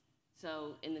States.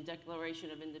 So in the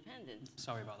Declaration of Independence.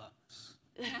 Sorry about that.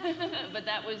 But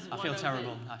that was I feel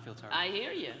terrible. I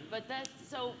hear you. But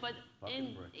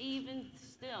even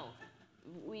still,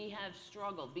 we have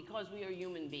struggled because we are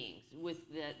human beings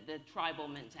with the tribal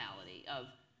mentality of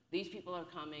these people are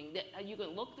coming. You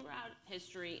can look throughout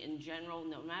history in general,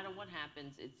 no matter what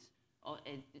happens,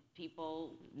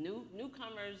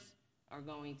 newcomers are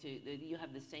going to, you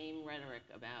have the same rhetoric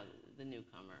about the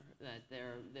newcomer, that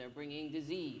they're bringing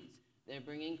disease, they're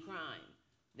bringing crime,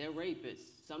 they're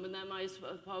rapists. Some of them, I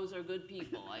suppose, are good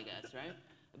people, I guess, right?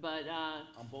 But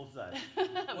On both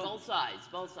sides.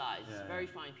 both sides. Yeah, Very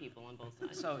fine people on both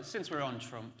sides. So, since we're on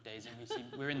Trump, Daisy,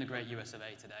 we're in the great US of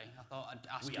A today. I thought I'd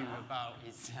ask you about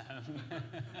his...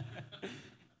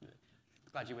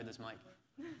 Glad you're with us, Mike.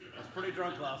 I was pretty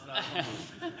drunk last night.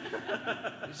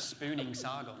 He's spooning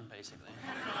Sargon, basically.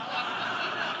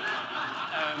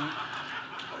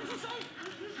 What did you say?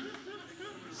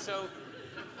 So,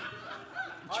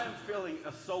 I am feeling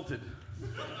assaulted.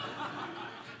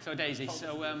 So Daisy,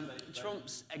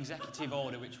 Trump's executive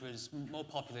order, which was more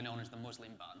popularly known as the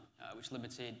Muslim ban, which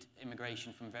limited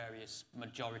immigration from various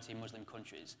majority Muslim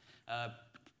countries,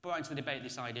 brought into the debate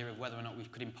this idea of whether or not we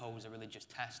could impose a religious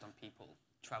test on people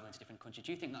traveling to different countries.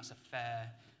 Do you think that's a fair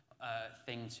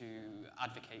thing to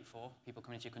advocate for? People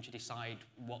coming into your country decide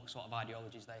what sort of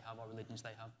ideologies they have or religions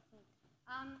they have?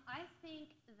 I think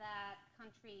that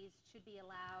countries should be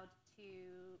allowed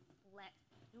to let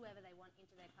whoever they want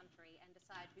into their country and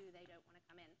decide who they don't want to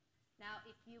come in. Now,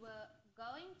 if you were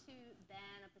going to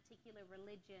ban a particular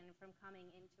religion from coming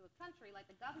into a country,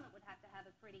 like the government would have to have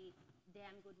a pretty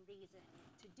damn good reason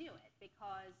to do it,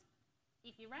 because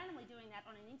if you're randomly doing that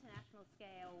on an international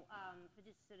scale for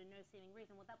just sort of no seeming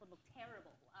reason, well, that would look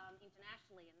terrible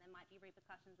internationally, and there might be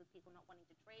repercussions with people not wanting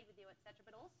to trade with you, etc.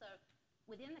 But also,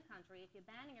 within the country, if you're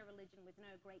banning a religion with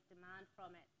no great demand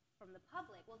from it from the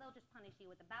public, well, they'll just punish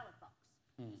you with a ballot box.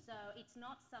 So it's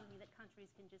not something that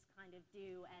countries can just kind of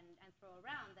do and throw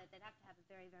around. That they'd have to have a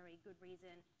very, very good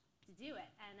reason to do it.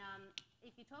 And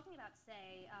if you're talking about,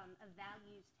 say, a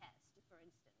values test, for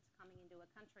instance, coming into a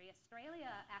country, Australia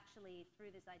actually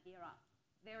threw this idea up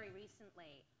very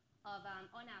recently of,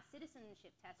 on our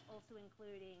citizenship test, also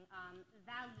including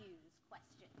values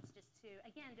questions, just to,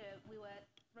 again, we were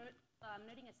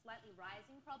noting a slightly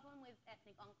rising problem with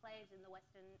ethnic enclaves in the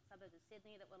western suburbs of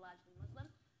Sydney that were largely Muslim,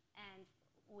 and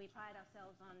we pride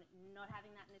ourselves on not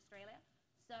having that in Australia.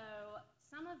 So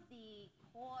some of the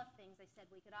core things they said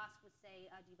we could ask was,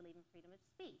 say, do you believe in freedom of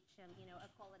speech, and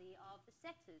equality of the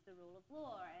sexes, the rule of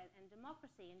law, and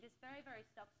democracy, and just very, very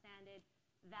stock standard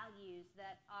values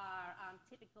that are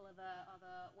typical of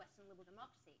a Western liberal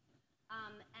democracy.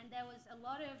 And there was a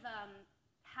lot of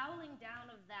howling down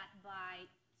of that by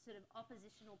sort of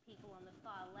oppositional people on the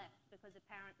far left, because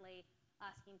apparently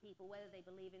asking people whether they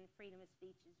believe in freedom of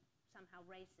speech is somehow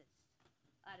racist.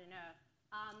 I don't know.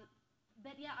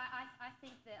 But yeah, I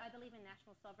think that I believe in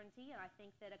national sovereignty, and I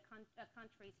think that a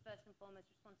country's first and foremost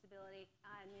responsibility,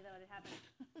 I knew that would happen,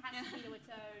 has to be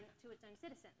to its own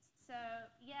citizens. So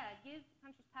yeah, give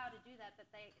countries power to do that, but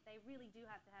they really do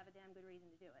have to have a damn good reason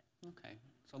to do it. Okay.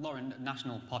 So Lauren,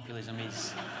 national populism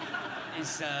is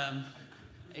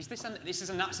this is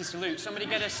a Nazi salute. Somebody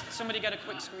get a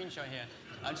quick screenshot here.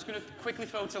 I'm just going to quickly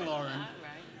throw to Lauren.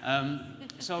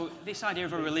 So this idea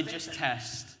of a religious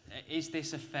test, is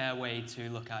this a fair way to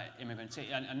look at immigrants?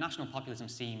 And national populism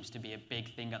seems to be a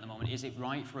big thing at the moment. Is it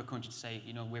right for a country to say,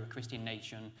 we're a Christian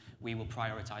nation, we will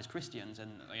prioritize Christians,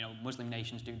 and Muslim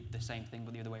nations do the same thing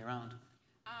but the other way around?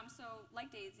 So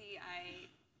like Daisy, I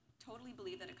totally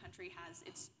believe that a country has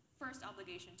its first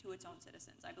obligation to its own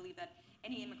citizens. I believe that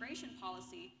any immigration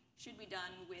policy should be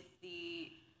done with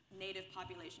the native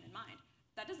population in mind.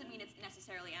 That doesn't mean it's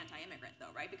necessarily anti-immigrant,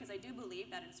 though, right? Because I do believe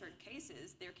that in certain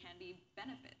cases, there can be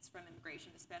benefits from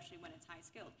immigration, especially when it's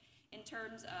high-skilled. In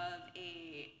terms of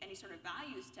any sort of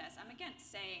values test, I'm against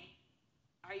saying,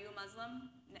 are you a Muslim?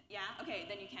 Yeah? Okay,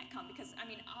 then you can't come. Because, I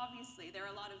mean, obviously, there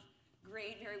are a lot of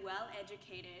great, very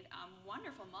well-educated,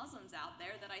 wonderful Muslims out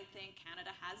there that I think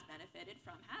Canada has benefited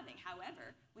from having.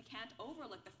 However, we can't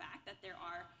overlook the fact that there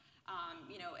are,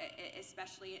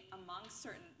 especially among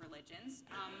certain religions,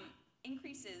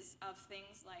 increases of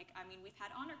things like, we've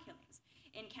had honor killings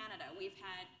in Canada. We've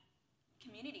had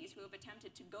communities who have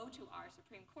attempted to go to our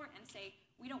Supreme Court and say,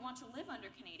 we don't want to live under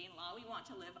Canadian law, we want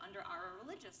to live under our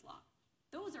religious law.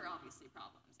 Those are obviously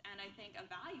problems. And I think a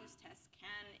values test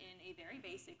can, in a very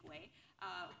basic way,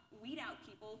 weed out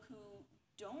people who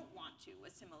don't want to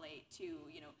assimilate to,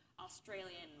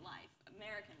 Australian life,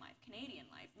 American life, Canadian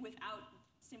life, without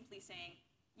simply saying,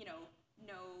 no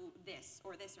this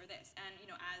or this or this. And,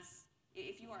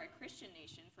 if you are a Christian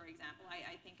nation, for example,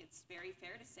 I think it's very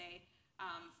fair to say,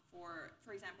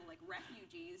 for example, like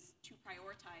refugees, to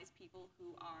prioritize people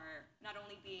who are not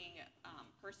only being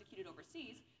persecuted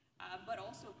overseas, but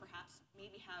also perhaps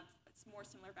maybe have more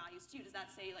similar values too. Does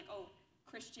that say like, oh,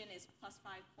 Christian is +5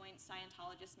 points,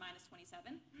 Scientologist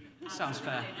 -27? Sounds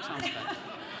fair. Sounds fair.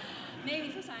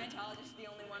 Maybe for Scientologists, the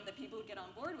only one that people would get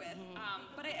on board with.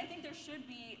 But I think there should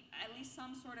be at least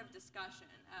some sort of discussion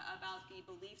about the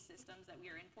belief systems that we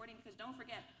are importing, because don't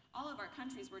forget, all of our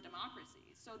countries were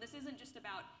democracies. So this isn't just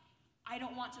about I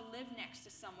don't want to live next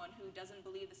to someone who doesn't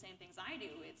believe the same things I do.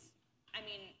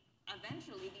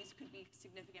 Eventually these could be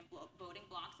significant voting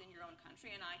blocks in your own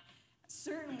country, and I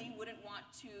certainly wouldn't want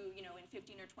to, in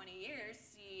 15 or 20 years,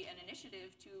 see an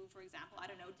initiative to, for example, I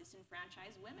don't know,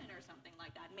 disenfranchise women or something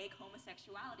like that, make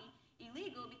homosexuality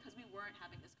illegal because we weren't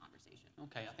having this conversation.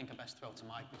 Okay, I think I best throw it to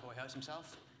Mike before he hurts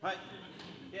himself. Right.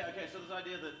 Yeah. Okay. So this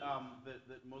idea that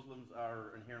that Muslims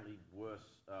are inherently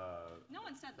worse. No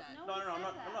one said that. No.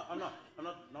 I'm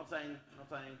not saying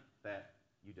that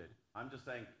you did. I'm just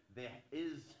saying there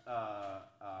is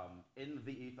in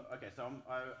the ether. Okay. So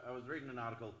I was reading an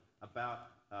article about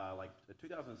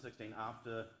 2016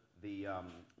 after the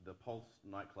Pulse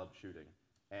nightclub shooting,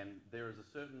 and there is a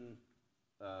certain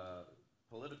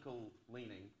political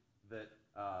leaning that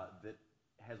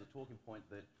has a talking point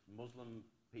that Muslim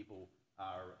people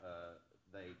are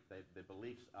their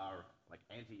beliefs are like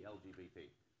anti-LGBT.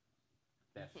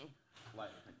 That's like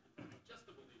Just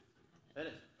the belief. it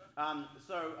is.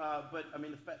 But I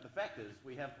mean the fact is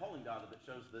we have polling data that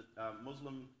shows that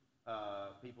Muslim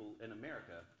people in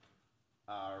America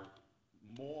are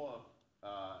more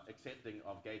accepting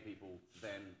of gay people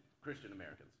than Christian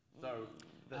Americans. So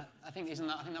I think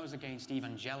that was against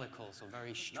evangelicals, or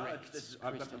very strict. No,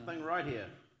 I've got the thing right here.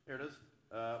 Here it is.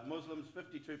 Muslims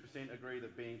 52% agree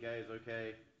that being gay is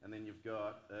okay, and then you've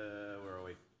got where are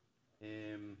we?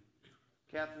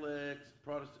 Catholics,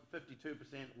 Protestant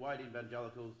 52%, white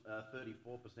evangelicals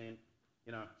 34%.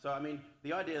 So I mean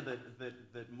the idea that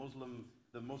the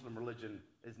Muslim religion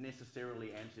is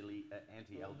necessarily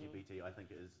anti-LGBT, I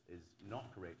think is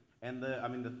not correct. And the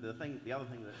other thing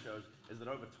that it shows is that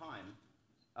over time,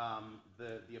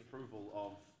 the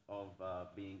approval of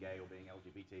being gay or being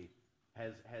LGBT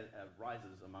has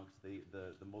rises amongst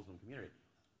the Muslim community.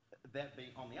 That being,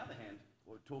 on the other hand,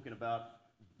 we're talking about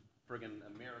friggin'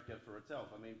 America for itself.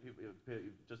 I mean, people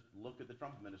just look at the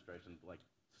Trump administration, like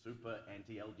super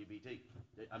anti-LGBT.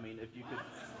 I mean, if you could.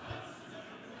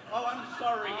 Oh, I'm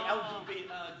sorry, LGBT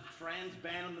trans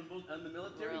ban on the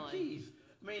military. Really? Jeez,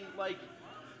 I mean, like.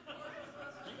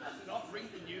 Not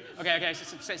read the news. Okay.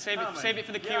 So save it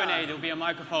for the Q&A. There'll be a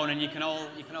microphone, and you can all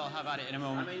have at it in a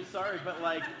moment. I mean, sorry, but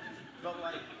like.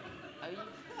 Are you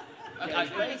Okay,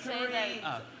 trying to say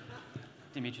that?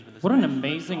 Dimitri's with us. What an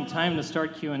amazing time to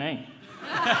start Q&A.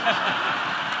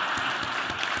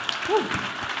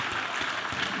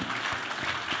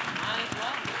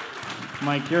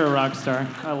 Mike, you're a rock star.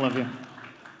 I love you.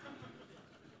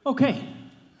 Okay.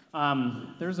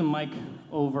 There's a mic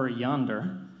over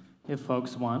yonder, if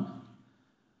folks want.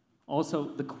 Also,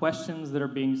 the questions that are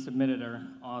being submitted are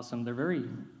awesome. They're very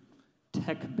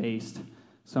tech-based,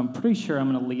 so I'm pretty sure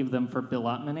I'm going to leave them for Bill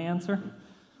Ottman to answer.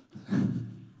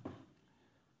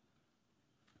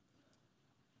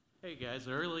 Hey guys,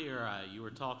 earlier you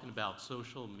were talking about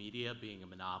social media being a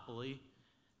monopoly,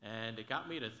 and it got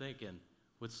me to thinking,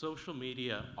 with social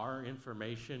media, our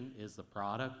information is the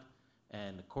product,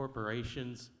 and the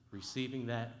corporations receiving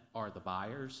that are the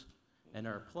buyers, and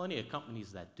there are plenty of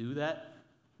companies that do that.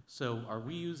 So are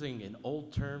we using an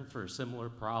old term for a similar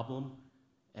problem,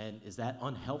 and is that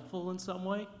unhelpful in some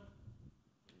way?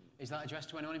 Is that addressed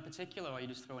to anyone in particular, or are you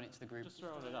just throwing it to the group? Just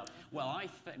throwing it up. Well,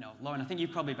 no, Lauren, I think you're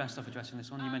probably best off addressing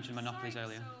this one. You mentioned monopolies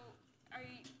earlier. So,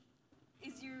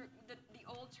 is the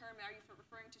old term? Are you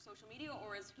referring to social media,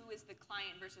 or who is the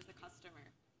client versus the customer?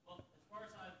 Well, as far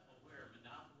as I'm aware,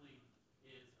 monopoly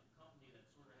is a company that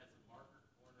sort of has a market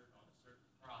cornered on a certain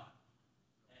product.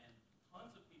 And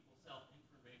tons of people sell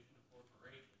information to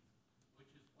corporations, which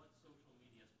is what social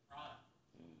media's product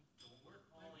is. So when we're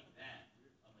calling that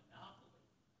a monopoly,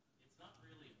 it's not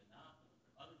really a monopoly.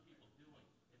 There are other people doing it.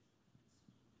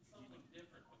 It's something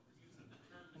different, but we're using the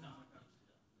term monopoly still.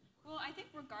 Well, I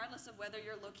think regardless of whether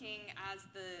you're looking as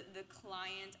the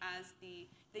client, as the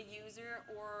user,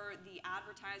 or the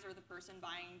advertiser or the person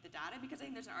buying the data, because I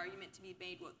think there's an argument to be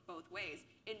made both ways.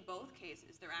 In both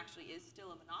cases, there actually is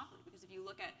still a monopoly, because if you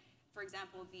look at, for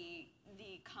example, the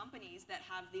companies that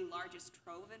have the largest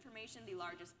trove of information, the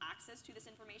largest access to this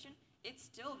information, it's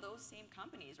still those same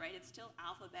companies, right? It's still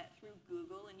Alphabet through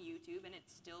Google and YouTube, and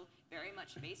it's still very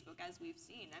much Facebook, as we've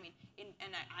seen. I mean,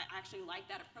 and I actually like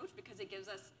that approach because it gives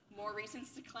us more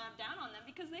reasons to clamp down on them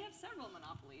because they have several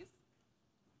monopolies.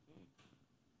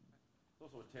 It's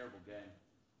also a terrible game.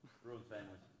 Ruins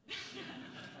families.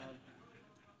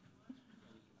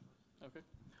 Okay.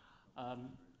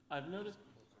 I've noticed.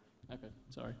 Okay,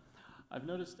 sorry. I've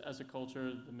noticed as a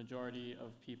culture, the majority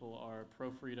of people are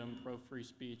pro-freedom, pro-free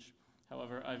speech.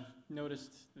 However, I've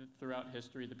noticed throughout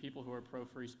history, the people who are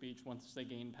pro-free speech, once they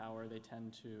gain power, they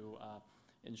tend to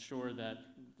ensure that,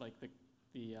 like,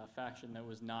 the faction that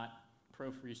was not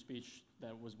pro-free speech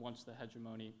that was once the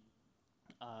hegemony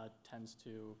tends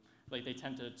to, like, they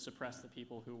tend to suppress the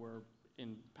people who were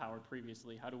in power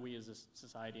previously. How do we as a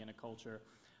society and a culture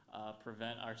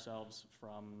prevent ourselves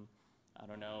from, I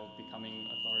don't know, becoming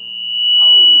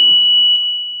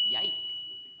Yike.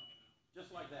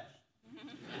 Just like that. All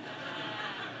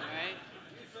right.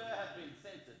 You, sir, have been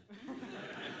censored.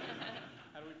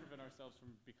 How do we prevent ourselves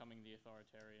from becoming the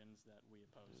authoritarians that we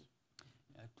oppose?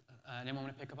 Anyone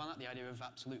want to pick up on that, the idea of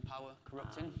absolute power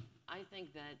corrupting? I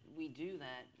think that we do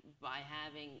that by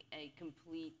having a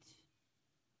complete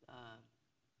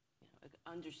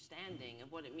understanding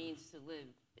of what it means to live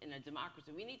in a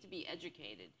democracy. We need to be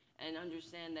educated and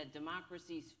understand that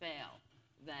democracies fail,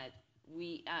 that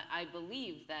I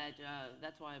believe that,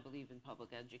 that's why I believe in public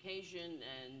education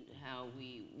and how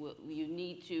you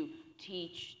need to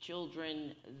teach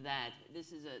children that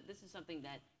this is something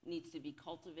that needs to be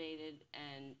cultivated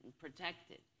and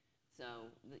protected. So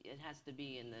it has to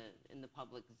be in the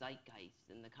public zeitgeist,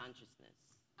 in the consciousness.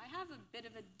 I have a bit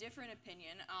of a different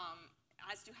opinion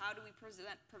as to how do we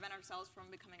prevent ourselves from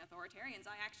becoming authoritarians.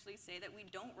 I actually say that we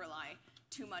don't rely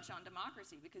too much on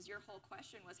democracy, because your whole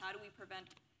question was how do we prevent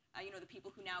the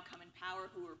people who now come in power,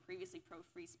 who were previously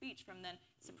pro-free speech, from then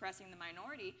suppressing the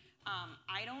minority.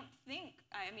 I don't think,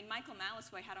 Michael Malice,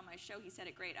 who I had on my show, he said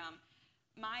it great.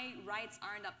 My rights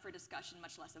aren't up for discussion,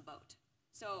 much less a vote.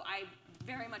 So I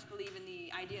very much believe in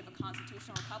the idea of a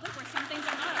constitutional republic where some things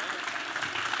are not up for discussion.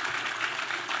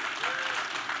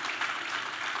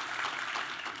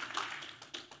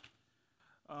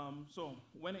 So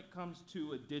when it comes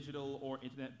to a digital or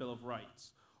internet bill of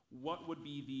rights, what would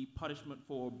be the punishment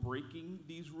for breaking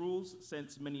these rules,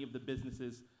 since many of the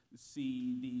businesses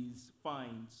see these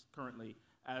fines currently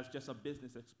as just a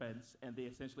business expense and they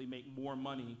essentially make more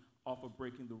money off of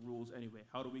breaking the rules anyway?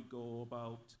 How do we go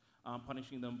about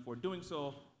punishing them for doing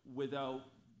so without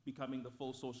becoming the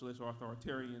full socialists or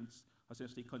authoritarians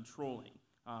essentially controlling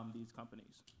these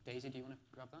companies? Daisy, do you want to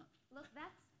grab that? Look,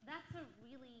 that's a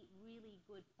really, really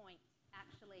good point,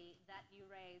 actually, that you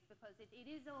raise, because it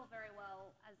is all very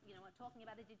well, as you know, we're talking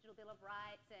about a digital bill of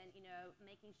rights and, you know,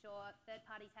 making sure third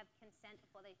parties have consent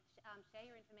before they share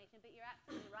your information, but you're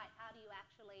absolutely right. How do you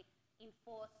actually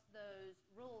enforce those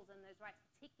rules and those rights,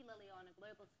 particularly on a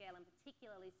global scale, and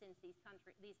particularly since these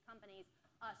companies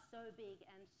are so big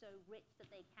and so rich that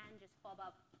they can just fob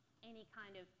up any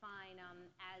kind of fine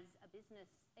as a business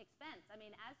expense? I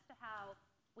mean, as to how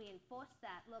we enforce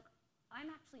that, look, I'm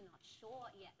actually not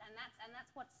sure yet, and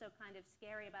that's what's so kind of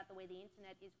scary about the way the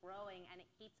internet is growing, and it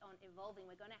keeps on evolving.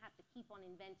 We're going to have to keep on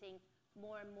inventing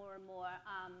more and more and more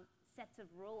sets of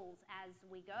rules as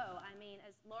we go. I mean,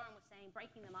 as Lauren was saying,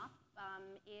 breaking them up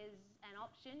is an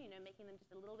option, you know, making them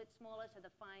just a little bit smaller, so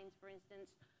the fines, for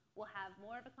instance, will have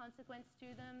more of a consequence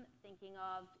to them. Thinking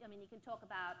of, I mean, you can talk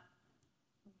about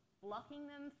blocking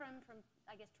them from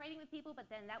I guess, trading with people, but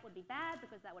then that would be bad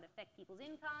because that would affect people's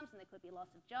incomes and there could be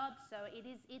loss of jobs. So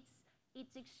it's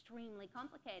extremely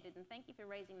complicated, and thank you for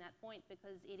raising that point,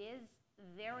 because it is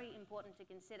very important to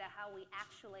consider how we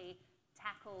actually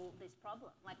tackle this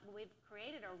problem. Like, we've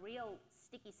created a real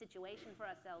sticky situation for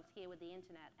ourselves here with the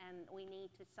internet, and we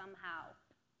need to somehow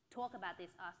talk about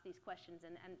this, ask these questions,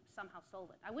 and somehow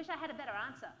solve it. I wish I had a better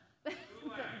answer, but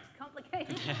it's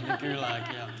complicated. Gulag,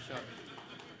 yeah, sure.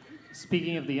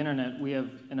 Speaking of the internet, we have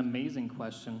an amazing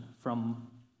question from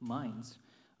Minds,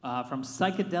 from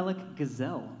Psychedelic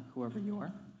Gazelle, whoever you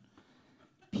are.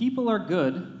 People are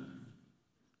good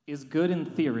is good in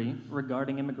theory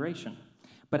regarding immigration,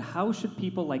 but how should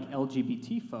people like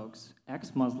LGBT folks,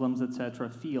 ex-Muslims, etc.,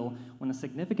 feel when a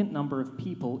significant number of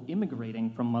people immigrating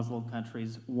from Muslim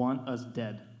countries want us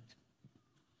dead?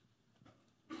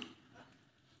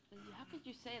 How could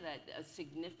you say that a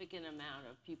significant amount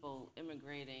of people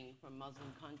immigrating from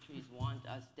Muslim countries want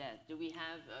us dead? Do we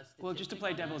have a statistic? Well, just to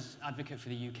play devil's advocate for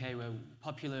the UK, where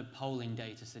popular polling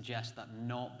data suggests that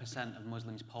 0% of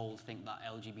Muslims polled think that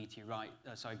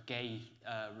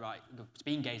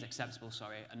being gay is acceptable,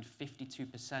 and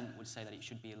 52% would say that it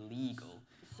should be illegal.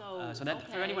 So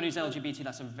for anyone who's LGBT,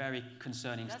 that's a very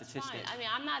concerning statistic. Fine. I mean,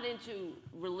 I'm not into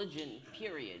religion,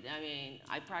 period. I mean,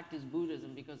 I practice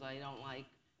Buddhism because I don't like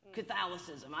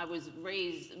Catholicism. I was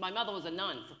raised, my mother was a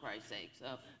nun, for Christ's sake.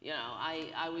 So, you know,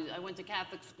 I went to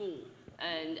Catholic school,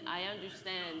 and I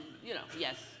understand, you know,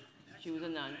 yes, she was a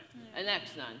nun, an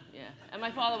ex-nun, yeah. And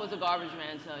my father was a garbage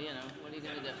man, so, you know, what are you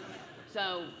going to do?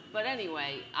 So, but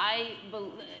anyway,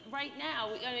 right now,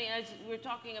 I mean, as we're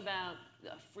talking about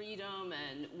freedom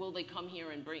and will they come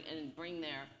here and bring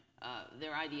their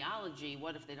their ideology,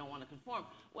 what if they don't want to conform?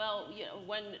 Well, you know,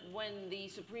 when the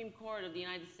Supreme Court of the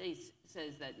United States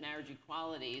says that marriage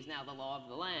equality is now the law of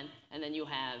the land, and then you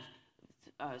have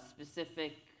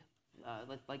specific,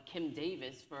 like Kim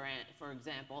Davis, for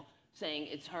example, saying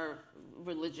it's her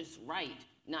religious right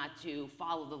not to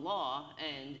follow the law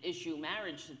and issue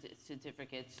marriage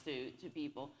certificates to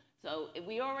people. So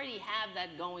we already have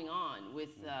that going on with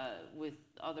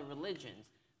other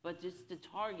religions, but just to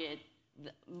target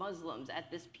the Muslims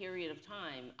at this period of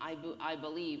time, I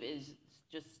believe is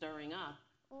just stirring up.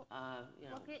 Well, you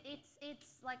know. Look,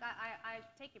 it's like I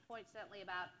take your point certainly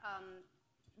about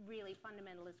really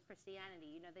fundamentalist Christianity.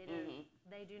 You know,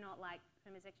 they do not like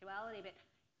homosexuality, but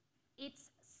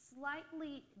it's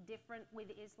slightly different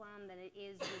with Islam than it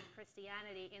is with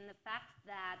Christianity in the fact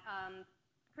that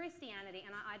Christianity,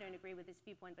 and I don't agree with this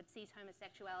viewpoint, but sees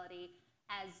homosexuality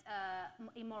as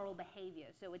immoral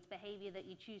behavior. So it's behavior that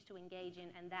you choose to engage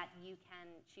in and that you can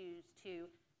choose to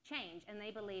change. And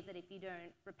they believe that if you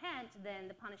don't repent, then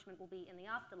the punishment will be in the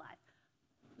afterlife.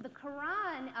 The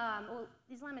Quran, well,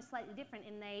 Islam is slightly different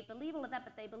in they believe all of that,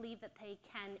 but they believe that they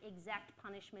can exact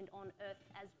punishment on earth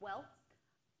as well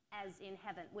as in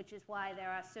heaven, which is why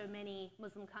there are so many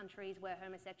Muslim countries where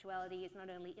homosexuality is not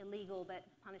only illegal, but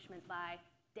punishment by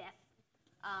death.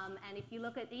 And if you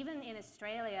look at, even in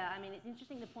Australia, I mean, it's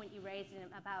interesting the point you raised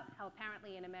about how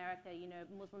apparently in America, you know,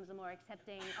 Muslims are more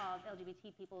accepting of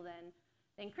LGBT people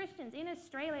than Christians. In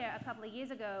Australia, a couple of years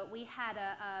ago, we had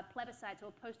a plebiscite, so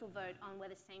a postal vote on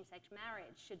whether same-sex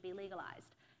marriage should be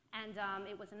legalized. And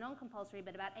it was a non-compulsory,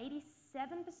 but about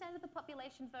 87% of the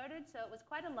population voted, so it was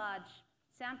quite a large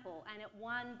sample, and it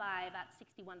won by about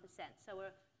 61%. So a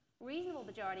reasonable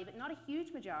majority, but not a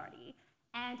huge majority.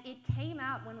 And it came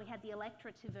out when we had the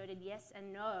electorates who voted yes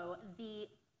and no, the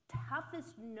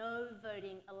toughest no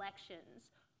voting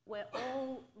elections were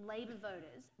all Labour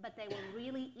voters, but they were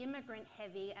really immigrant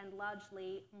heavy and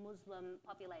largely Muslim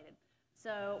populated.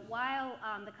 So while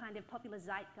the kind of popular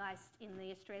zeitgeist in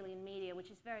the Australian media,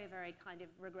 which is very, very kind of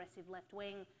regressive left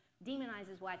wing,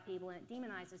 demonizes white people and it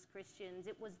demonizes Christians,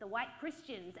 it was the white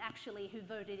Christians actually who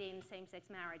voted in same-sex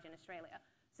marriage in Australia.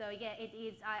 So yeah, it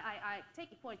is, I take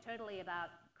your point totally about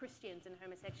Christians and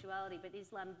homosexuality, but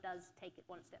Islam does take it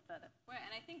one step further. Right,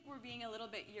 and I think we're being a little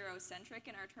bit Eurocentric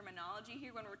in our terminology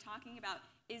here when we're talking about,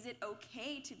 is it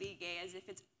okay to be gay, as if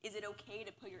is it okay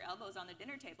to put your elbows on the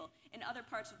dinner table? In other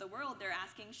parts of the world, they're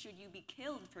asking, should you be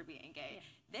killed for being gay?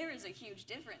 Yeah. There is a huge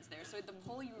difference there. So the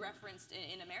poll you referenced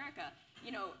in America,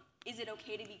 you know, is it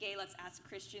okay to be gay? Let's ask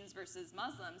Christians versus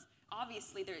Muslims.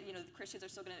 Obviously, you know, the Christians are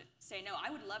still going to say no.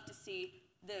 I would love to see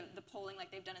the polling like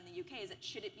they've done in the UK. Is that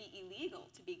should it be illegal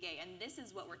to be gay? And this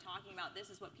is what we're talking about. This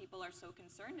is what people are so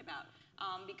concerned about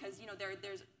because, you know,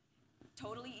 there's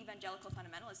totally evangelical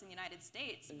fundamentalists in the United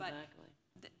States. Exactly.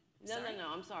 But No,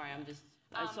 I'm sorry.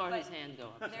 I saw his hand go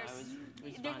up, so I was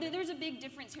responding. There's a big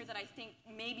difference here that I think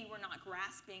maybe we're not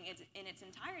grasping in its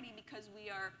entirety because we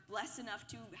are blessed enough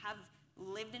to have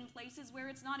lived in places where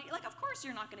it's not, like, of course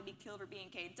you're not going to be killed for being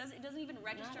gay. It doesn't even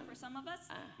register for some of us.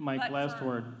 Mike, last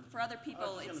word. For other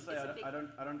people, it's a big... I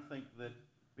don't think that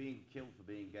being killed for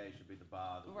being gay should be the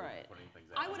bar that we're putting things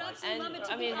out. I would absolutely love it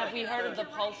to I mean, have we heard of the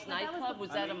Pulse nightclub? Was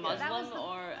that a Muslim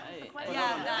or?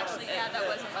 Yeah, actually, yeah, that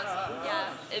was a Muslim.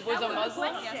 Yeah, it was a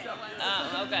Muslim. Yes, it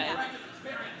was. Okay.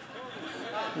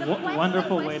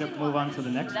 Wonderful way to move on to the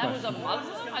next question. That was a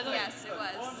Muslim? Yes, it was.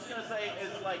 What I was going to say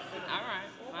is, like... All right.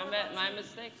 My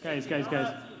mistake. Guys.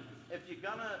 If you're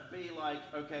going to be like,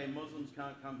 okay, Muslims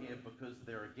can't come here because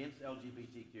they're against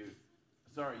LGBTQ,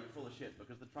 sorry, you're full of shit,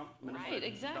 because the Trump administration... Right,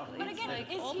 exactly. But again,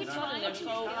 like, is he trying to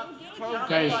kill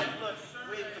gay? Guys. Like, look,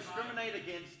 we discriminate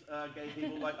against gay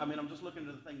people. Like, I mean, I'm just looking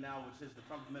at the thing now which says the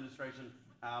Trump administration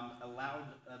allowed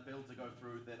a bill to go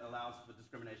through that allows for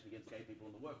discrimination against gay people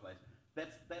in the workplace. That's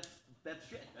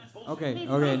shit. That's bullshit.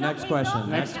 Okay, next question.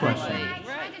 Next question.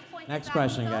 Next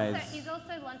question, guys. He's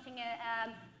also launching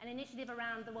an initiative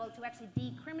around the world to actually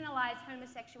decriminalize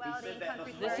homosexuality in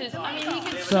countries where it's illegal.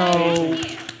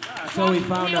 So we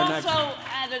found our next. He also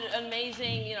had an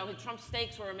amazing, you know, Trump's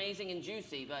steaks were amazing and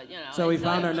juicy, but you know. So we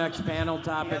found our next panel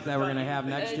topic that we're gonna have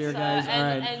next year, guys. All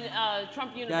right. And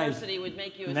Trump University would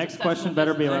make you a Next successful question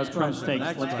better be business. about Trump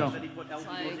steaks. Let's go.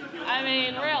 Like, I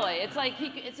mean, really, it's like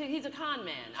he's a con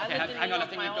man. Okay, I lived in hang New on, I York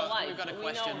think my whole life. we've got a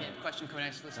We know him. question coming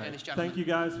in. So let's hear this gentleman. Thank you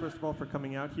guys, first of all, for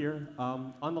coming out here.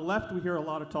 On the left, we hear a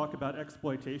lot of talk about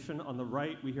exploitation. On the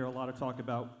right, we hear a lot of talk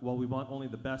about, well, we want only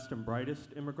the best and brightest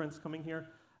immigrants coming here.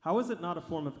 How is it not a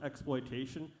form of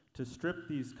exploitation to strip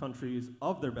these countries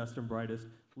of their best and brightest,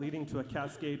 leading to a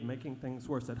cascade making things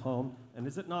worse at home? And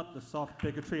is it not the soft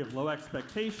bigotry of low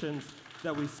expectations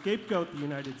that we scapegoat the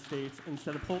United States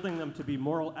instead of holding them to be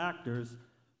moral actors,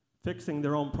 fixing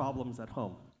their own problems at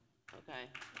home? Okay.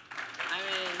 I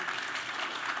mean,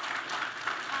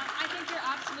 I think you're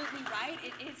absolutely right.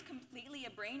 It is completely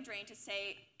a brain drain to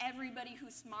say everybody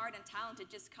who's smart and talented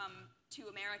just come to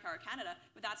America or Canada,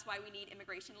 but that's why we need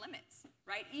immigration limits,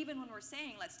 right? Even when we're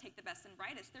saying let's take the best and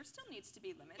brightest, there still needs to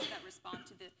be limits that respond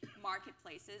to the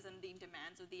marketplaces and the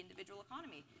demands of the individual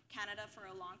economy. Canada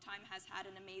for a long time has had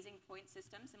an amazing point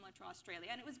system similar to Australia,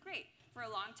 and it was great. For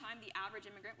a long time, the average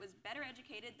immigrant was better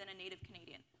educated than a native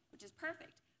Canadian, which is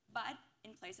perfect. But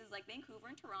in places like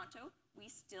Vancouver and Toronto, we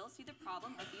still see the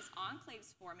problem of these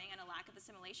enclaves forming and a lack of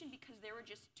assimilation because there were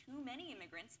just too many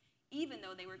immigrants, even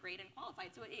though they were great and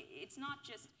qualified. So it's not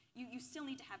just, you still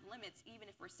need to have limits, even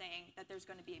if we're saying that there's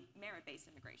going to be merit-based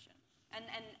immigration. And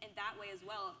in that way as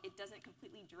well, it doesn't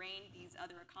completely drain these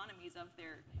other economies of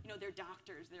their, their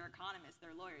doctors, their economists,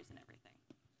 their lawyers, and everything.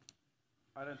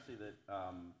 I don't see that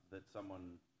that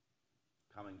someone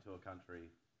coming to a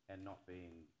country and not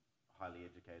being highly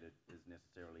educated is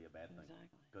necessarily a bad thing.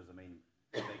 Exactly. Because, I mean,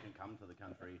 they can come to the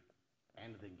country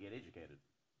and then get educated.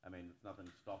 I mean, it's nothing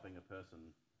stopping a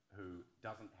person who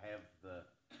doesn't have the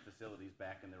facilities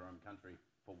back in their own country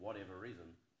for whatever reason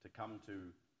to come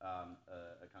to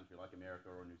a country like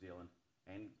America or New Zealand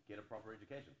and get a proper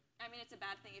education. I mean, it's a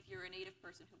bad thing if you're a native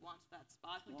person who wants that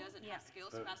spot, who doesn't have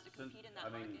skills, who has to compete in that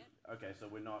market. Okay, so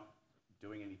we're not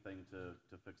doing anything to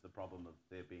fix the problem of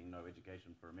there being no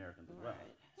education for Americans as well.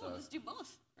 Well, let's do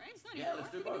both, right? It's not Let's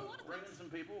do both. Bring in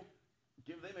some people,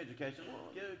 give them education,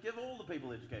 give all the people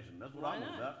education. That's what I'm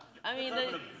all about. I mean,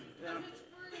 it's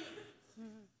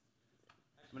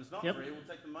not free. We'll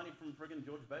take the money from friggin'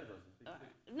 George Bezos.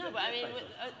 No, but I mean,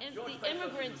 it's the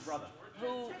immigrants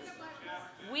who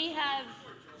we have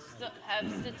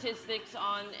statistics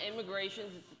on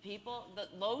immigration. People, the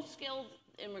low-skilled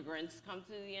immigrants come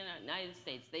to the United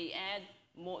States. They add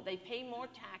more. They pay more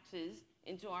taxes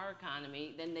into our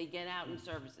economy than they get out in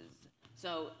services.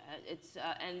 So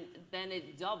and then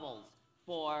it doubles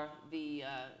for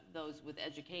those with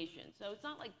education. So it's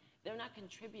not like they're not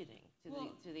contributing to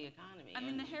the economy. I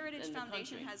mean, the Heritage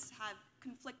Foundation has had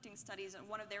conflicting studies, and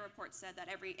one of their reports said that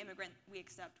every immigrant we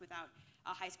accept without a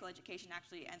high school education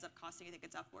actually ends up costing, I think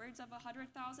it's upwards of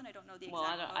 $100,000. I don't know the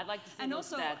exact quote. I'd like to see and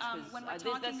those also, stats, when we're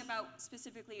talking about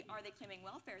specifically, are they claiming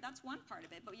welfare? That's one part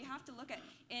of it, but you have to look at,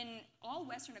 in all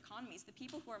Western economies, the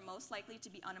people who are most likely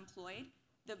to be unemployed,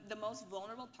 the most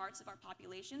vulnerable parts of our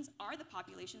populations are the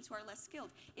populations who are less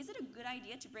skilled. Is it a good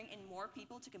idea to bring in more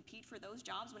people to compete for those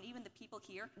jobs when even the people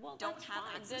here don't have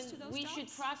access to those jobs? We should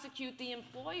prosecute the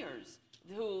employers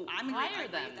who hire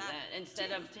them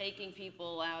instead of taking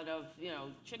people out of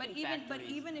chicken factories. But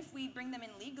even if we bring them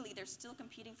in legally, they're still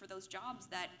competing for those jobs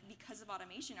that, because of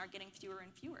automation, are getting fewer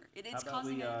and fewer. It's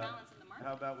causing an imbalance in the market.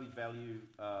 How about we value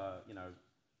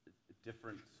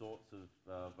different sorts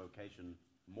of vocation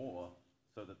more,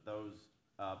 so that those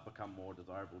become more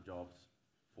desirable jobs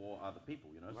for other people,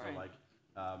 Right. So like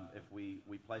if we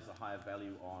place a higher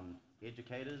value on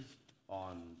educators,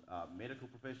 on medical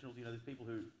professionals, these people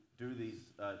who do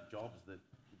these jobs that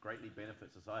greatly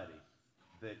benefit society,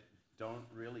 that don't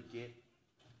really get,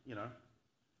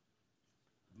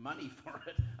 money for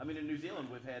it. I mean, in New Zealand,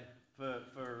 we've had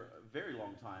for a very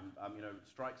long time,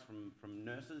 strikes from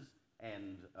nurses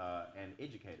and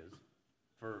educators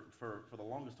for the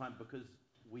longest time because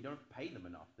we don't pay them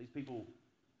enough. These people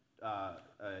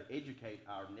educate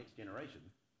our next generation,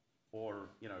 or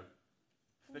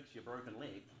fix your broken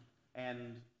leg,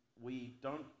 and we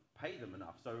don't pay them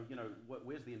enough. So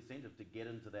where's the incentive to get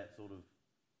into that sort of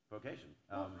vocation?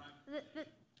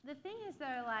 The thing is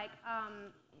though,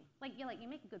 you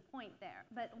make a good point there.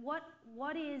 But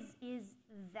what is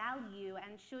value,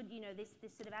 and should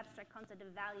this sort of abstract concept of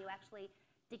value actually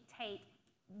dictate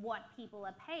what people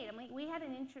are paid? I mean, we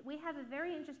have a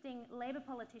very interesting Labor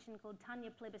politician called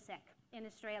Tanya Plibersek in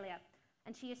Australia,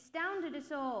 and she astounded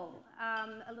us all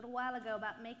a little while ago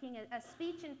about making a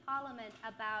speech in Parliament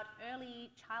about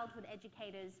early childhood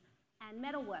educators and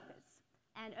metal workers.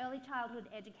 And early childhood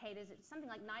educators, it's something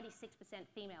like 96%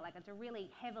 female. Like, it's a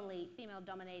really heavily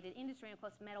female-dominated industry, and of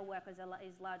course metal workers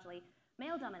is largely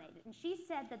male-dominated. And she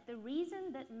said that the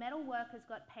reason that metal workers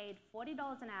got paid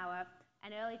 $40 an hour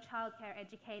and early childcare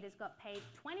educators got paid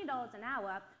 $20 an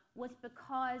hour was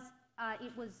because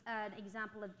it was an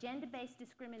example of gender-based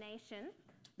discrimination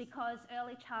because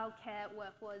early childcare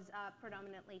work was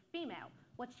predominantly female.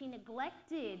 What she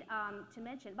neglected to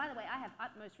mention, by the way, I have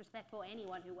utmost respect for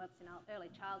anyone who works in early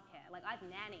childcare. Like, I've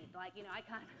nannied, like, you know, I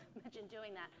can't imagine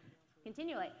doing that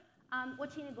continually.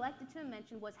 What she neglected to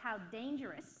mention was how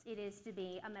dangerous it is to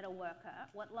be a metal worker,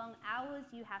 what long hours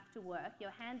you have to work.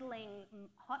 You're handling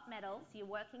hot metals, you're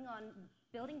working on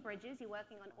building bridges, you're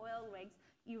working on oil rigs,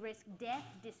 you risk death,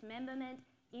 dismemberment,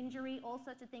 injury, all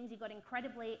sorts of things. You've got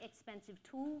incredibly expensive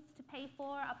tools to pay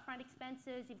for, upfront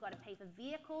expenses. You've got to pay for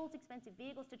vehicles, expensive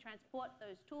vehicles to transport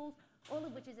those tools, all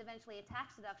of which is eventually a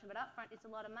tax deduction, but upfront it's a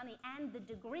lot of money. And the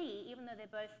degree, even though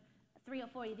they're both 3 or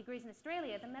 4 year degrees in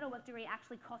Australia, the metalwork degree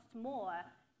actually costs more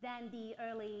than the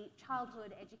early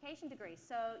childhood education degree.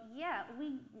 So yeah,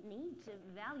 we need to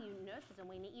value nurses, and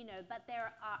we need, you know, but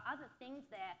there are other things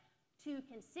there to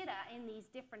consider in these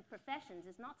different professions.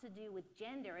 It's not to do with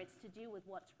gender, it's to do with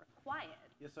what's required.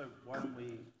 Yeah, so why don't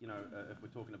we, you know, if we're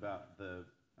talking about the,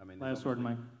 I mean... Last word,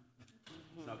 Mike.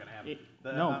 It's not going to happen.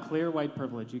 No, clear white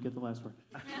privilege. You get the last word.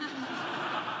 I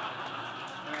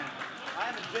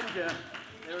am a ginger.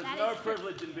 There is no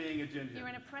privilege in being a ginger. You're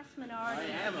an oppressed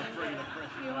minority. I am afraid of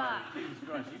oppressed You minority. are. Jesus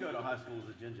Christ, you go to high school as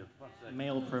a ginger. Fuck's sake.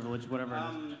 Male privilege, whatever it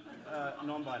is.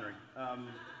 Non-binary.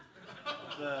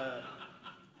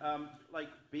 Like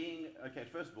being, okay,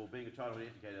 first of all, being a childhood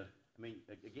educator, I mean,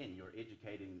 again, you're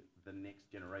educating the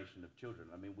next generation of children.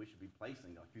 I mean, we should be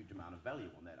placing a huge amount of value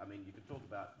on that. I mean, you can talk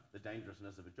about the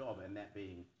dangerousness of a job and that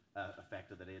being a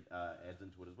factor that adds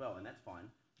into it as well, and that's fine.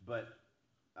 But,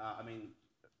 I mean,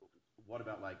 what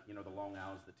about, like, you know, the long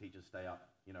hours that teachers stay up,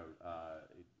 you know,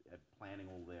 planning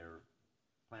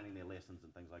their lessons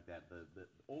and things like that.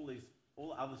 All the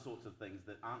other sorts of things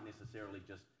that aren't necessarily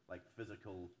just like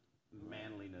physical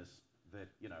manliness that,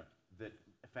 you know, that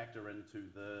factor into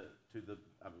the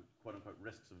quote unquote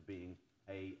risks of being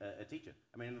a teacher.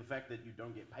 I mean, the fact that you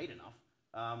don't get paid enough,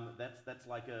 that's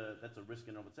a risk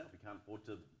in and of itself. You can't afford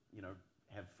to, you know,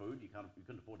 have food. You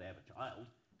couldn't afford to have a child.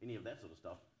 Any of that sort of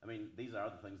stuff. I mean, these are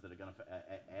other things that are going to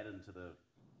add into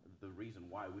the reason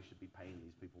why we should be paying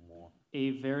these people more.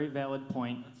 A very valid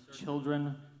point.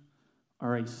 Children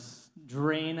are a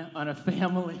drain on a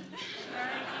family.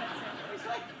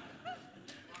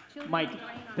 Mike,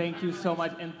 thank you so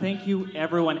much, and thank you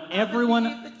everyone.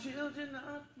 Everyone.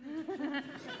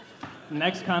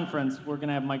 Next conference, we're going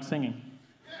to have Mike singing.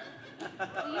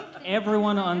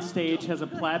 Everyone on stage has a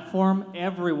platform.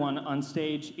 Everyone on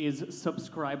stage is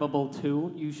subscribable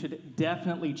to. You should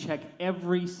definitely check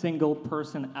every single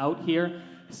person out here.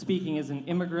 Speaking as an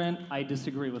immigrant, I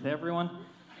disagree with everyone.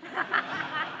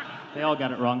 They all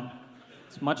got it wrong.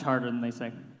 It's much harder than they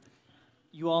say.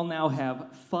 You all now have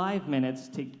 5 minutes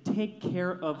to take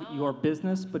care of your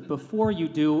business, but before you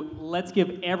do, let's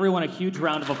give everyone a huge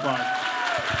round of applause.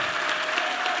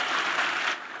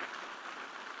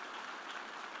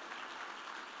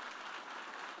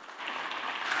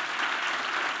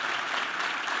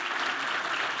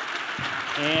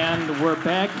 And we're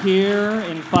back here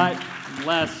in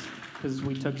less, because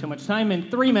we took too much time, in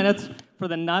 3 minutes for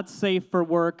the not safe for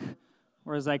work,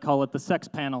 or as I call it, the sex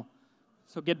panel.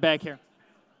 So get back here.